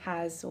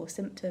has or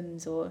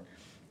symptoms, or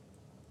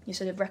you're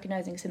sort of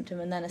recognizing a symptom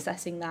and then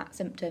assessing that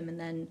symptom, and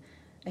then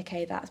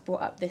okay, that's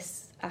brought up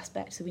this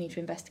aspect, so we need to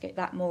investigate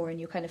that more, and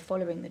you're kind of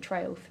following the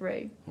trail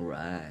through,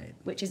 Right.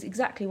 which is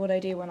exactly what I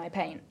do when I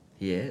paint.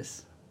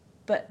 Yes.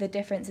 But the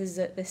difference is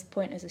at this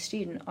point as a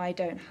student, I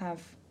don't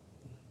have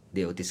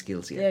The OT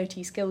skills, the yeah.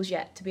 OT skills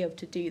yet to be able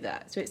to do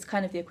that. So it's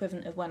kind of the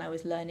equivalent of when I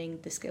was learning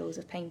the skills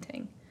of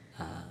painting.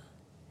 Ah.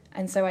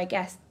 And so I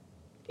guess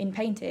in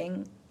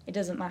painting, it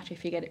doesn't matter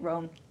if you get it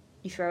wrong,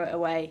 you throw it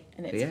away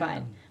and it's Yeah.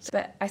 fine.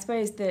 But I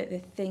suppose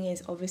the thing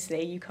is,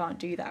 obviously, you can't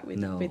do that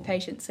with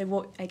patients. So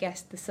what I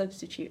guess the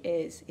substitute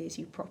is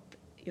you prop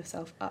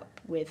yourself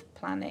up with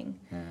planning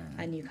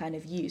and you kind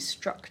of use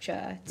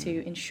structure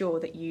to ensure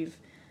that you've...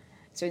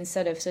 So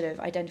instead of sort of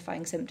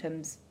identifying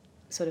symptoms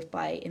sort of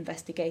by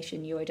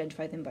investigation, you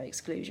identify them by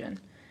exclusion.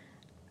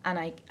 And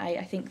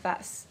I think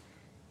that's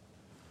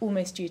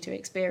almost due to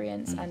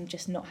experience and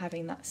just not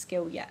having that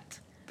skill yet.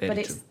 Very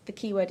but true. the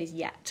key word is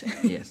yet.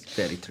 Yes,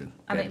 very true.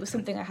 And Very it was true.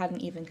 something I hadn't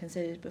even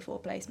considered before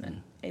placement,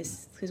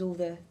 is because all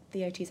the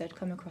OTs I'd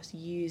come across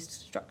used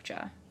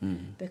structure,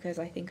 because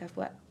I think I've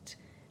worked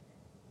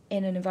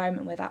in an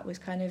environment where that was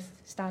kind of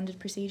standard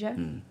procedure.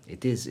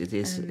 It is.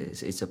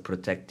 It's a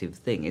protective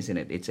thing, isn't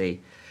it?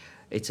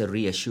 It's a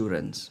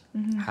reassurance.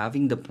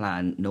 Having the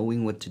plan,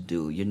 knowing what to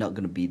do, you're not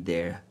going to be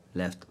there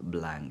left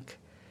blank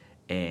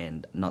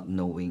and not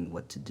knowing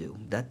what to do.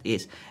 That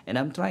is, and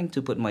I'm trying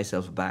to put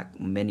myself back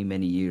many,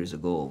 many years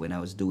ago when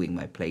I was doing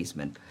my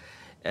placement.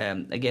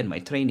 Again, my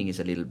training is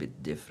a little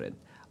bit different.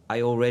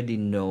 I already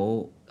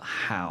know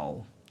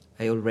how.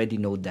 I already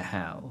know the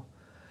how.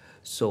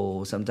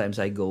 So sometimes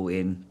I go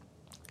in,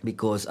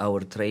 because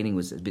our training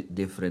was a bit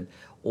different,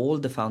 all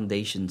the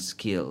foundation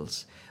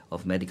skills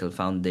of medical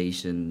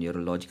foundation,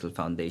 neurological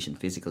foundation,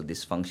 physical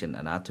dysfunction,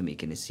 anatomy,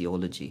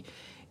 kinesiology,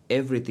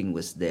 everything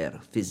was there.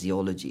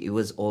 Physiology, it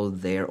was all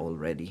there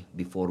already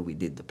before we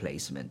did the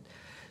placement.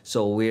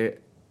 So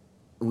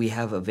we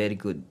have a very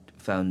good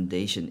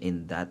foundation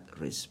in that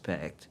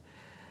respect.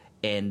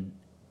 And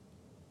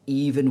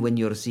even when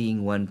you're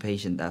seeing one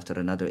patient after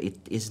another, it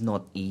is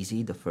not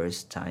easy the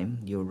first time.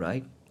 You're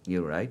right.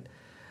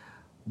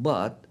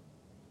 But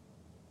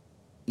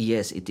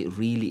yes, it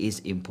really is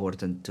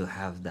important to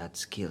have that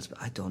skills.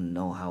 But I don't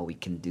know how we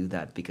can do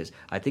that, because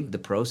I think the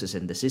process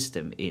and the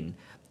system in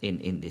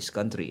this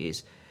country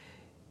is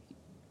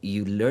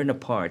you learn a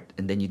part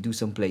and then you do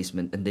some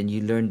placement and then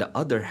you learn the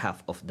other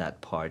half of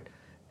that part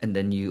and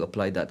then you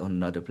apply that on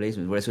another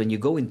placement. Whereas when you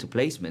go into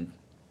placement,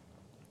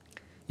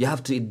 you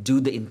have to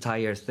do the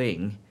entire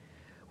thing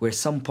where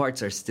some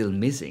parts are still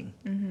missing,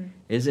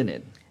 isn't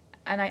it?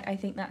 And I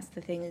think that's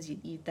the thing, is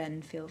you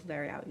then feel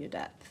very out of your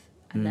depth.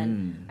 And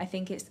then I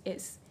think it's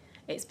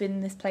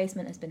been, this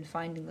placement has been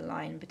finding the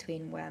line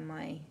between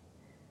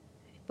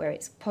where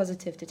it's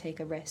positive to take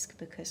a risk,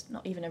 because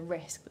not even a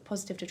risk, but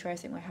positive to try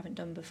something I haven't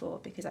done before,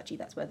 because actually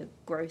that's where the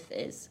growth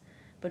is,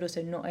 but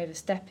also not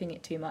overstepping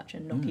it too much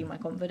and knocking my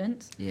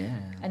confidence. Yeah.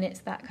 And it's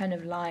that kind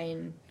of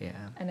line.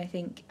 Yeah. And I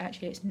think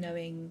actually it's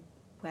knowing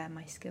where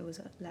my skills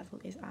level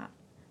is at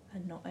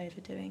and not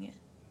overdoing it,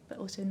 but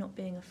also not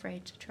being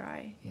afraid to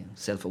try. Yeah.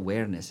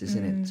 Self-awareness,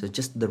 isn't it? So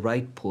just the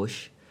right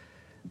push,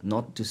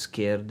 not to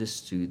scare the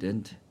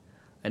student.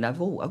 And I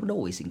would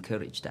always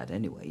encourage that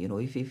anyway. You know,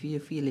 if you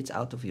feel it's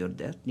out of your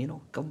depth,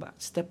 come back,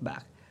 step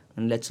back,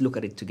 and let's look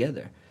at it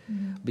together.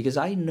 Because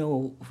I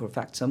know for a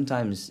fact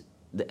sometimes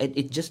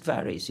it just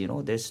varies.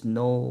 There's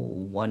no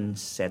one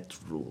set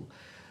rule.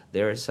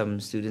 There are some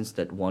students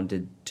that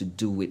wanted to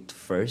do it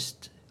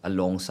first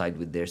alongside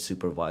with their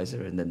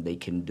supervisor, and then they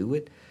can do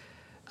it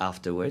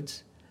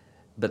afterwards.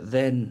 But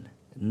then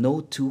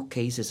no two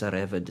cases are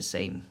ever the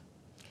same.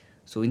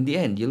 So in the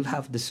end, you'll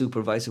have the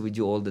supervisor with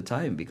you all the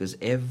time, because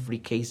every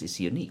case is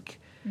unique,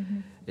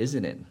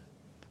 isn't it?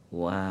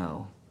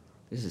 Wow.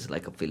 This is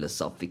like a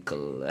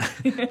philosophical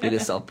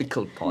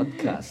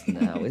podcast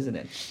now, isn't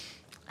it?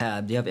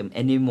 Do you have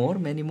many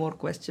more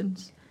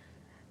questions?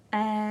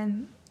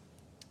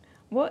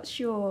 What's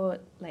your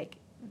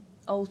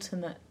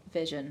ultimate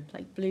vision,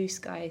 blue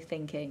sky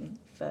thinking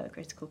for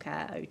critical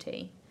care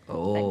OT?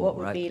 What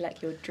would be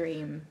your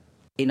dream?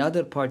 In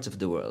other parts of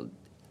the world,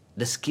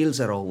 the skills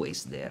are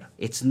always there.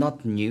 It's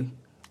not new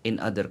in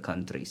other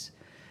countries.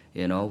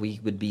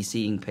 We would be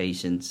seeing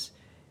patients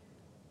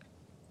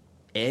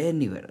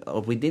anywhere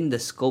or within the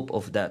scope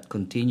of that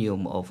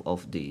continuum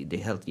of the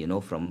health,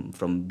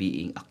 from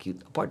being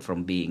acute, apart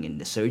from being in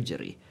the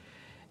surgery,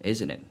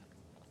 isn't it?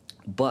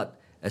 But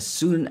as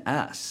soon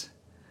as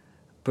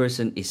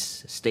person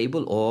is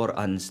stable or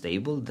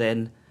unstable,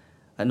 then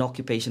an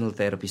occupational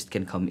therapist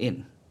can come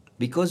in,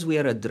 because we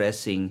are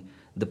addressing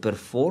the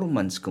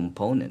performance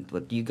component.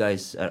 What you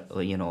guys are,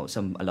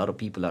 a lot of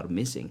people are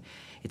missing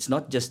It's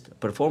not just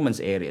performance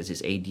areas,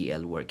 is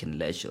ADL, work and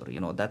leisure.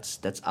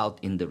 That's out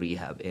in the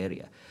rehab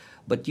area.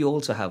 But you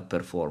also have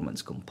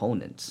performance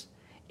components.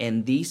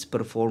 And these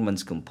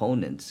performance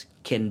components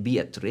can be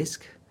at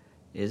risk,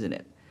 isn't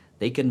it?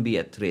 They can be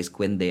at risk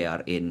when they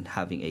are in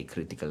having a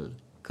critical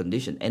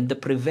condition. And the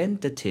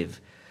preventative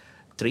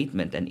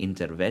treatment and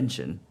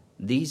intervention,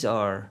 these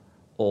are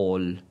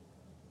all,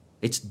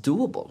 it's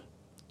doable.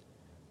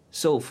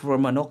 So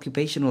from an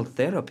occupational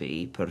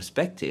therapy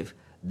perspective,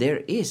 there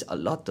is a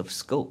lot of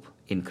scope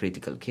in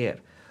critical care.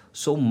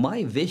 So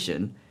my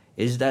vision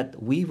is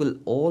that we will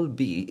all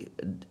be,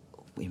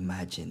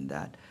 imagine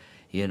that,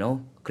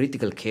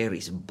 critical care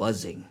is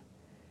buzzing,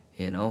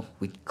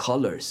 with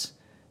colors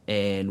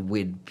and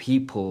with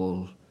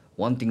people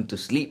wanting to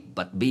sleep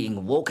but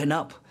being woken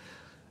up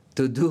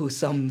to do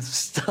some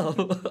stuff.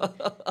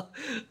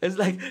 It's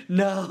like,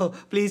 no,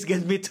 please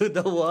get me to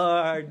the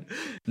ward.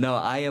 No,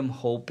 I am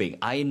hoping,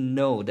 I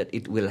know that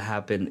it will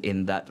happen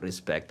in that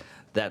respect,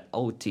 that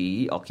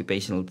OT,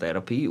 occupational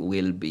therapy,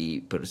 will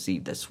be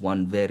perceived as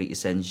one very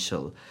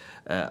essential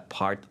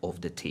part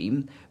of the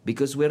team,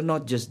 because we're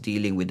not just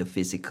dealing with the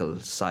physical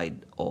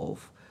side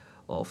of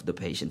the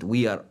patient.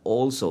 We are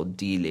also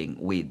dealing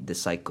with the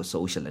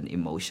psychosocial and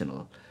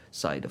emotional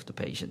side of the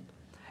patient.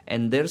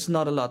 And there's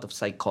not a lot of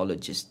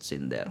psychologists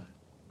in there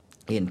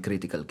in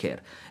critical care.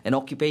 And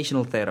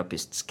occupational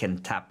therapists can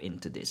tap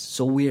into this.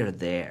 So we're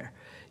there,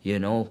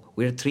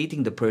 we're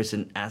treating the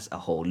person as a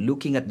whole,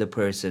 looking at the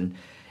person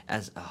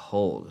as a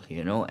whole,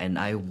 and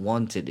I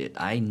wanted it.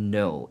 I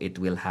know it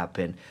will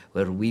happen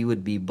where we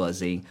would be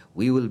buzzing,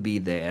 we will be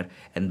there,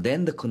 and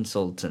then the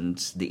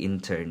consultants, the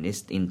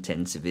internists,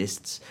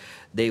 intensivists,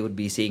 they would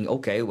be saying,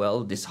 okay,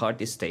 well, this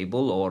heart is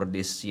stable, or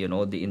this,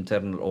 the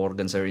internal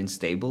organs are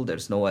unstable,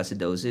 there's no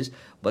acidosis,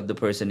 but the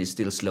person is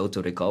still slow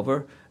to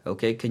recover.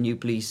 Okay, can you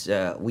please,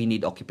 we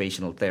need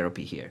occupational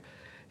therapy here,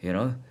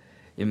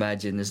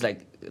 Imagine, it's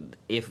like,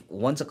 if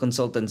once a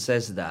consultant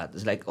says that,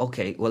 it's like,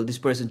 okay, well, this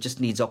person just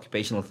needs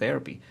occupational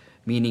therapy,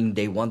 meaning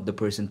they want the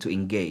person to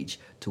engage,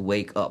 to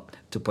wake up,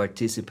 to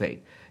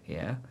participate,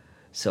 yeah?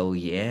 So,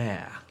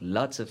 yeah,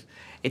 lots of,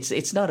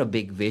 it's not a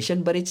big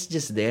vision, but it's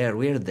just there,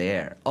 we're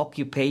there.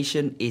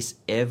 Occupation is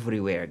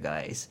everywhere,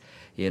 guys.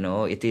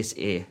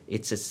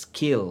 It's a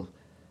skill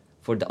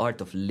for the art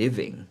of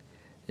living,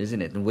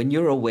 isn't it? And when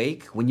you're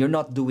awake, when you're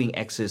not doing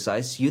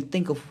exercise, you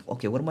think of,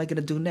 okay, what am I going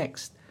to do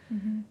next?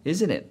 Mm-hmm.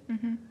 Isn't it?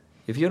 Mm-hmm.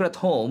 If you're at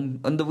home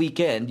on the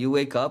weekend, you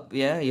wake up,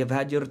 you've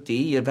had your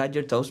tea, you've had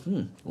your toast.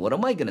 What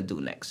am I going to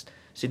do next?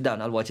 Sit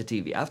down, I'll watch a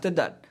TV. After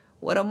that,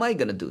 what am I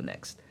going to do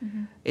next?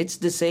 Mm-hmm. It's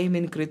the same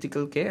in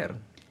critical care.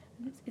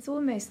 It's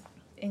almost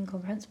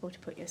incomprehensible to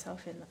put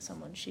yourself in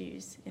someone's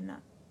shoes in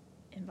that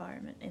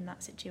environment, in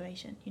that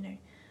situation.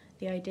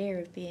 The idea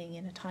of being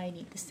in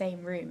the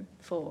same room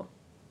for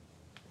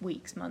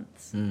weeks,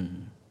 months,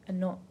 and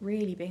not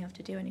really being able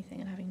to do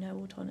anything and having no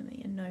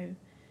autonomy and no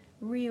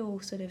real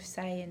sort of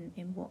say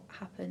in what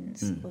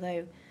happens.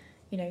 Although,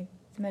 the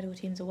medical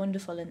teams are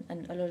wonderful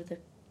and a lot of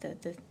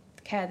the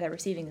care they're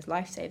receiving is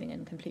life-saving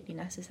and completely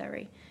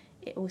necessary,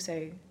 it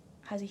also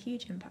has a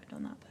huge impact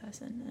on that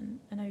person.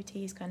 And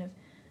OT is kind of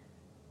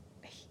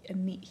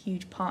a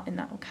huge part in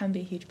that, or can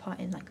be a huge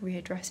part in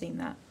readdressing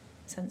that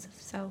sense of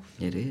self.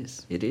 It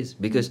is.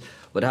 Because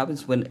what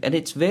happens and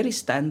it's very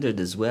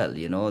standard as well,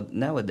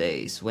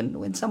 nowadays,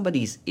 when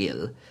somebody's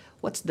ill,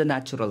 what's the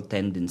natural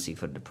tendency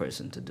for the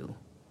person to do?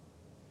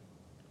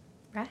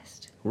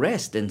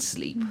 Rest and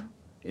sleep,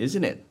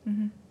 isn't it?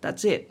 Mm-hmm.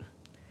 That's it.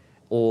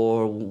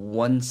 Or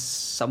once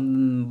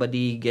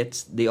somebody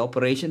gets the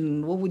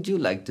operation, what would you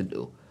like to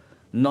do?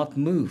 Not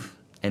move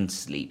and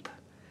sleep.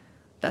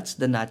 That's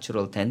the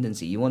natural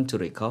tendency. You want to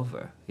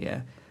recover,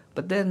 yeah?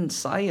 But then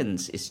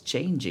science is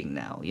changing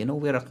now.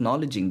 We're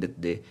acknowledging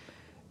that the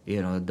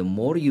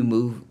more you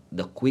move,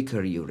 the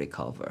quicker you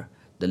recover.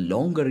 The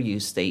longer you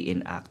stay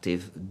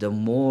inactive, the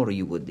more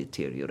you would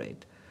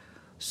deteriorate.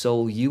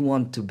 So you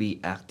want to be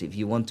active,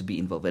 you want to be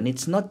involved. And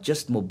it's not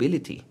just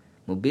mobility.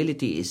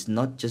 Mobility is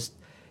not just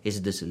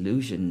is the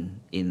solution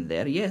in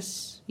there.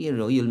 Yes,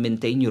 you'll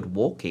maintain your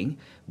walking,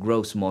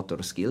 gross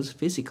motor skills,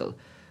 physical.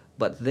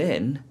 But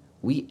then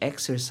we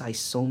exercise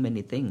so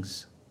many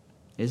things,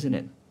 isn't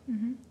it?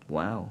 Mm-hmm.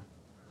 Wow.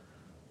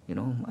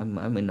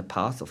 I'm in the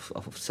path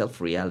of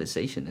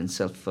self-realization and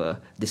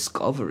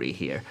self-discovery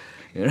here.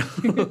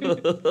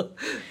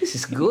 This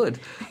is good.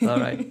 All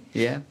right,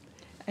 yeah.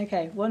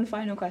 Okay, one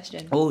final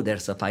question. Oh,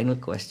 there's a final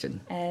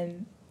question.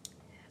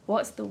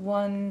 What's the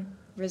one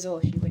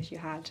resource you wish you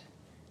had?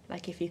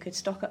 Like, if you could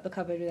stock up the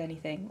cupboard with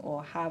anything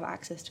or have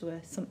access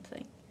to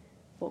something,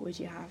 what would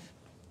you have?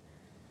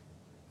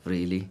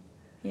 Really?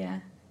 Yeah.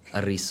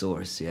 A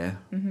resource, yeah?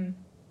 Mm-hmm.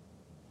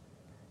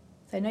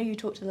 So I know you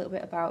talked a little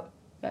bit about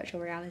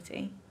virtual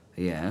reality.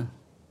 Yeah.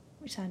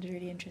 Which sounded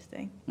really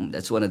interesting.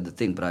 That's one of the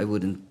things, but I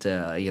wouldn't,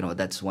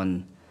 that's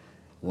one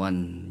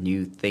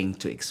new thing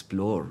to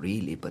explore,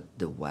 really. But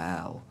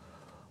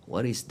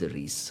what is the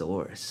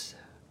resource?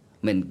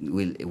 I mean,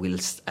 will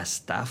a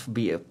staff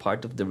be a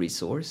part of the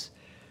resource?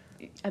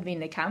 I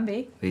mean, it can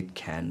be. It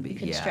can be, You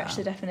can yeah. stretch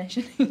the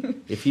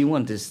definition. If you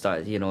want to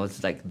start,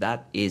 it's like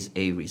that is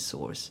a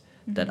resource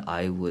that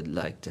I would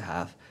like to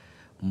have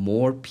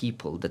more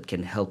people that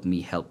can help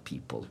me help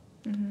people.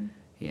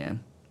 Yeah,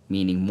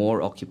 meaning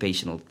more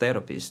occupational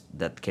therapists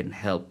that can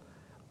help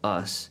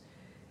us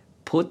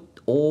put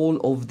all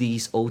of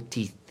these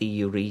OT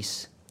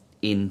theories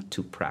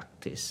into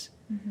practice.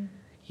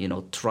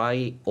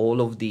 Try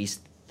all of these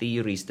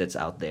theories that's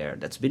out there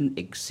that's been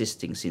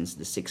existing since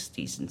the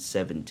 60s and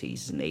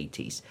 70s and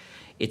 80s.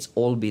 It's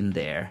all been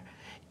there,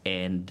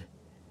 and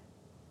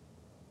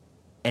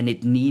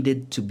it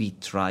needed to be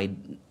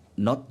tried,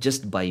 not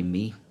just by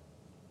me,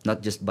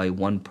 not just by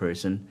one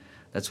person.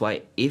 That's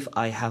why if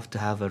I have to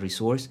have a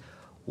resource,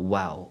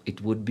 wow,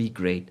 it would be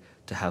great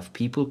to have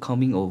people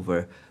coming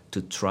over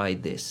to try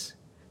this,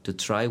 to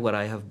try what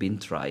I have been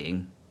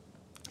trying,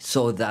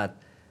 so that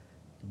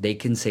they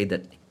can say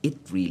that it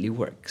really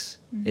works,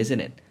 isn't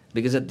it?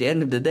 Because at the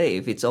end of the day,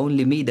 if it's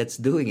only me that's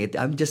doing it,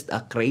 I'm just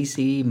a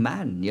crazy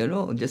man,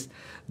 just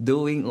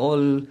doing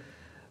all,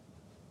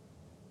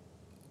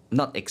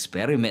 not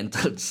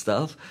experimental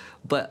stuff,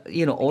 but,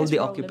 all the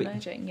occupation.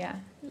 Emerging, yeah.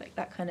 Like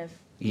that kind of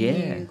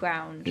Yeah. new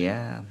ground.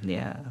 Yeah.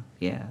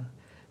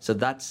 So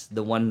that's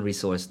the one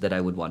resource that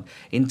I would want.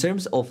 In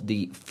terms of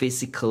the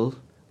physical,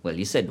 well,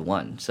 you said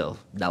one, so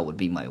that would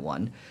be my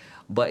one.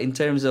 But in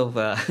terms of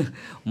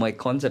my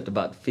concept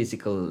about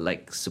physical,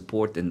 like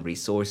support and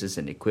resources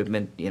and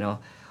equipment,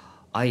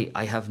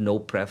 I have no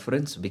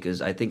preference,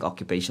 because I think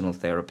occupational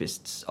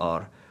therapists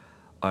are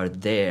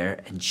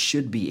there and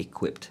should be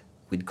equipped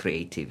with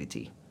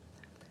creativity.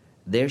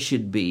 There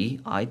should be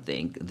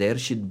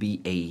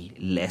a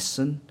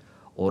lesson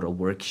or a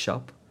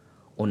workshop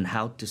on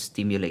how to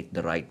stimulate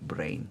the right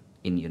brain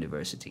in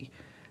university,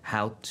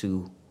 how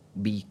to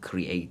be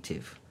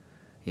creative,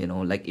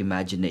 like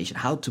imagination,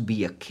 how to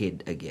be a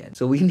kid again.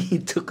 So we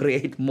need to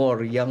create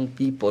more young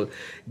people,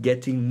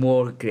 getting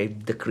more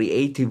the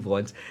creative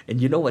ones.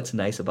 And you know what's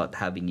nice about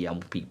having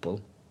young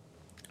people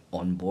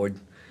on board?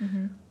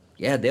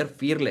 Yeah, they're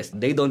fearless.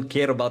 They don't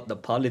care about the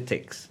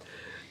politics,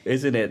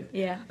 isn't it?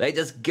 Yeah. They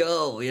just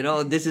go,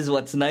 this is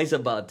what's nice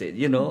about it,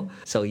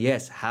 So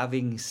yes,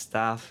 having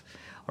staff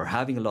or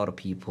having a lot of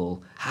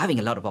people, having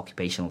a lot of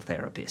occupational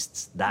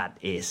therapists, that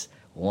is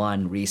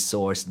one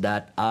resource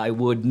that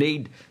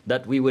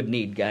we would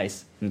need,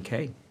 guys.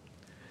 Okay.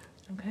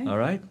 All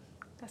right.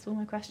 That's all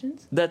my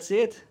questions. That's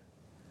it.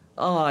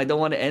 Oh, I don't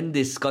want to end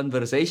this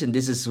conversation.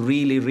 This is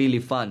really, really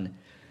fun.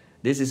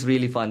 This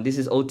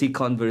is OT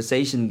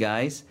Conversation,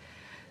 guys.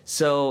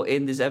 So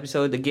in this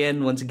episode,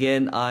 once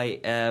again, I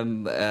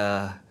am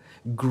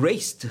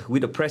graced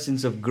with the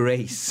presence of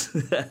Grace,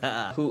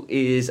 who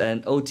is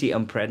an OT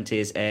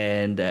apprentice,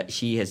 and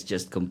she has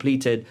just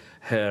completed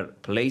her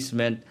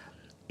placement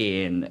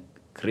in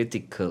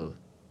critical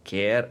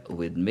care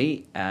with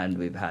me, and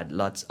we've had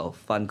lots of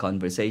fun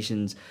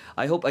conversations.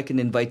 I hope I can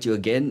invite you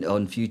again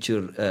on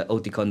future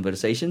OT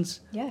Conversations.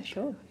 Yeah,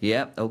 sure.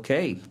 Yeah,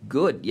 okay,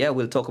 good. Yeah,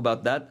 we'll talk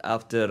about that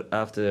after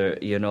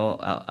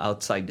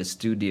outside the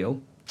studio.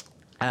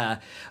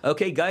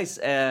 Okay, guys,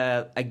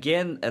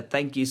 again,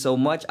 thank you so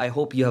much. I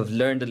hope you have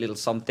learned a little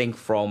something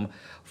from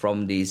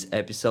this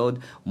episode.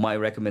 My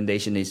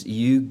recommendation is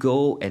you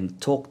go and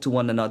talk to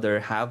one another,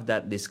 have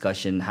that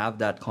discussion, have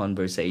that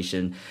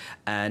conversation.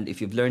 And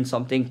if you've learned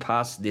something,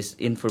 pass this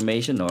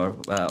information or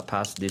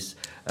pass this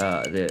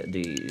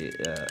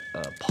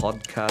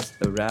podcast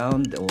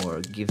around, or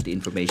give the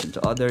information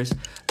to others.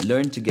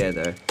 Learn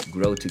together,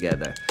 grow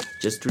together.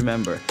 Just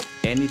remember,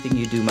 anything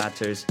you do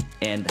matters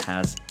and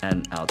has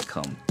an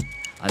outcome.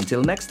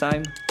 Until next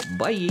time,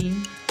 bye!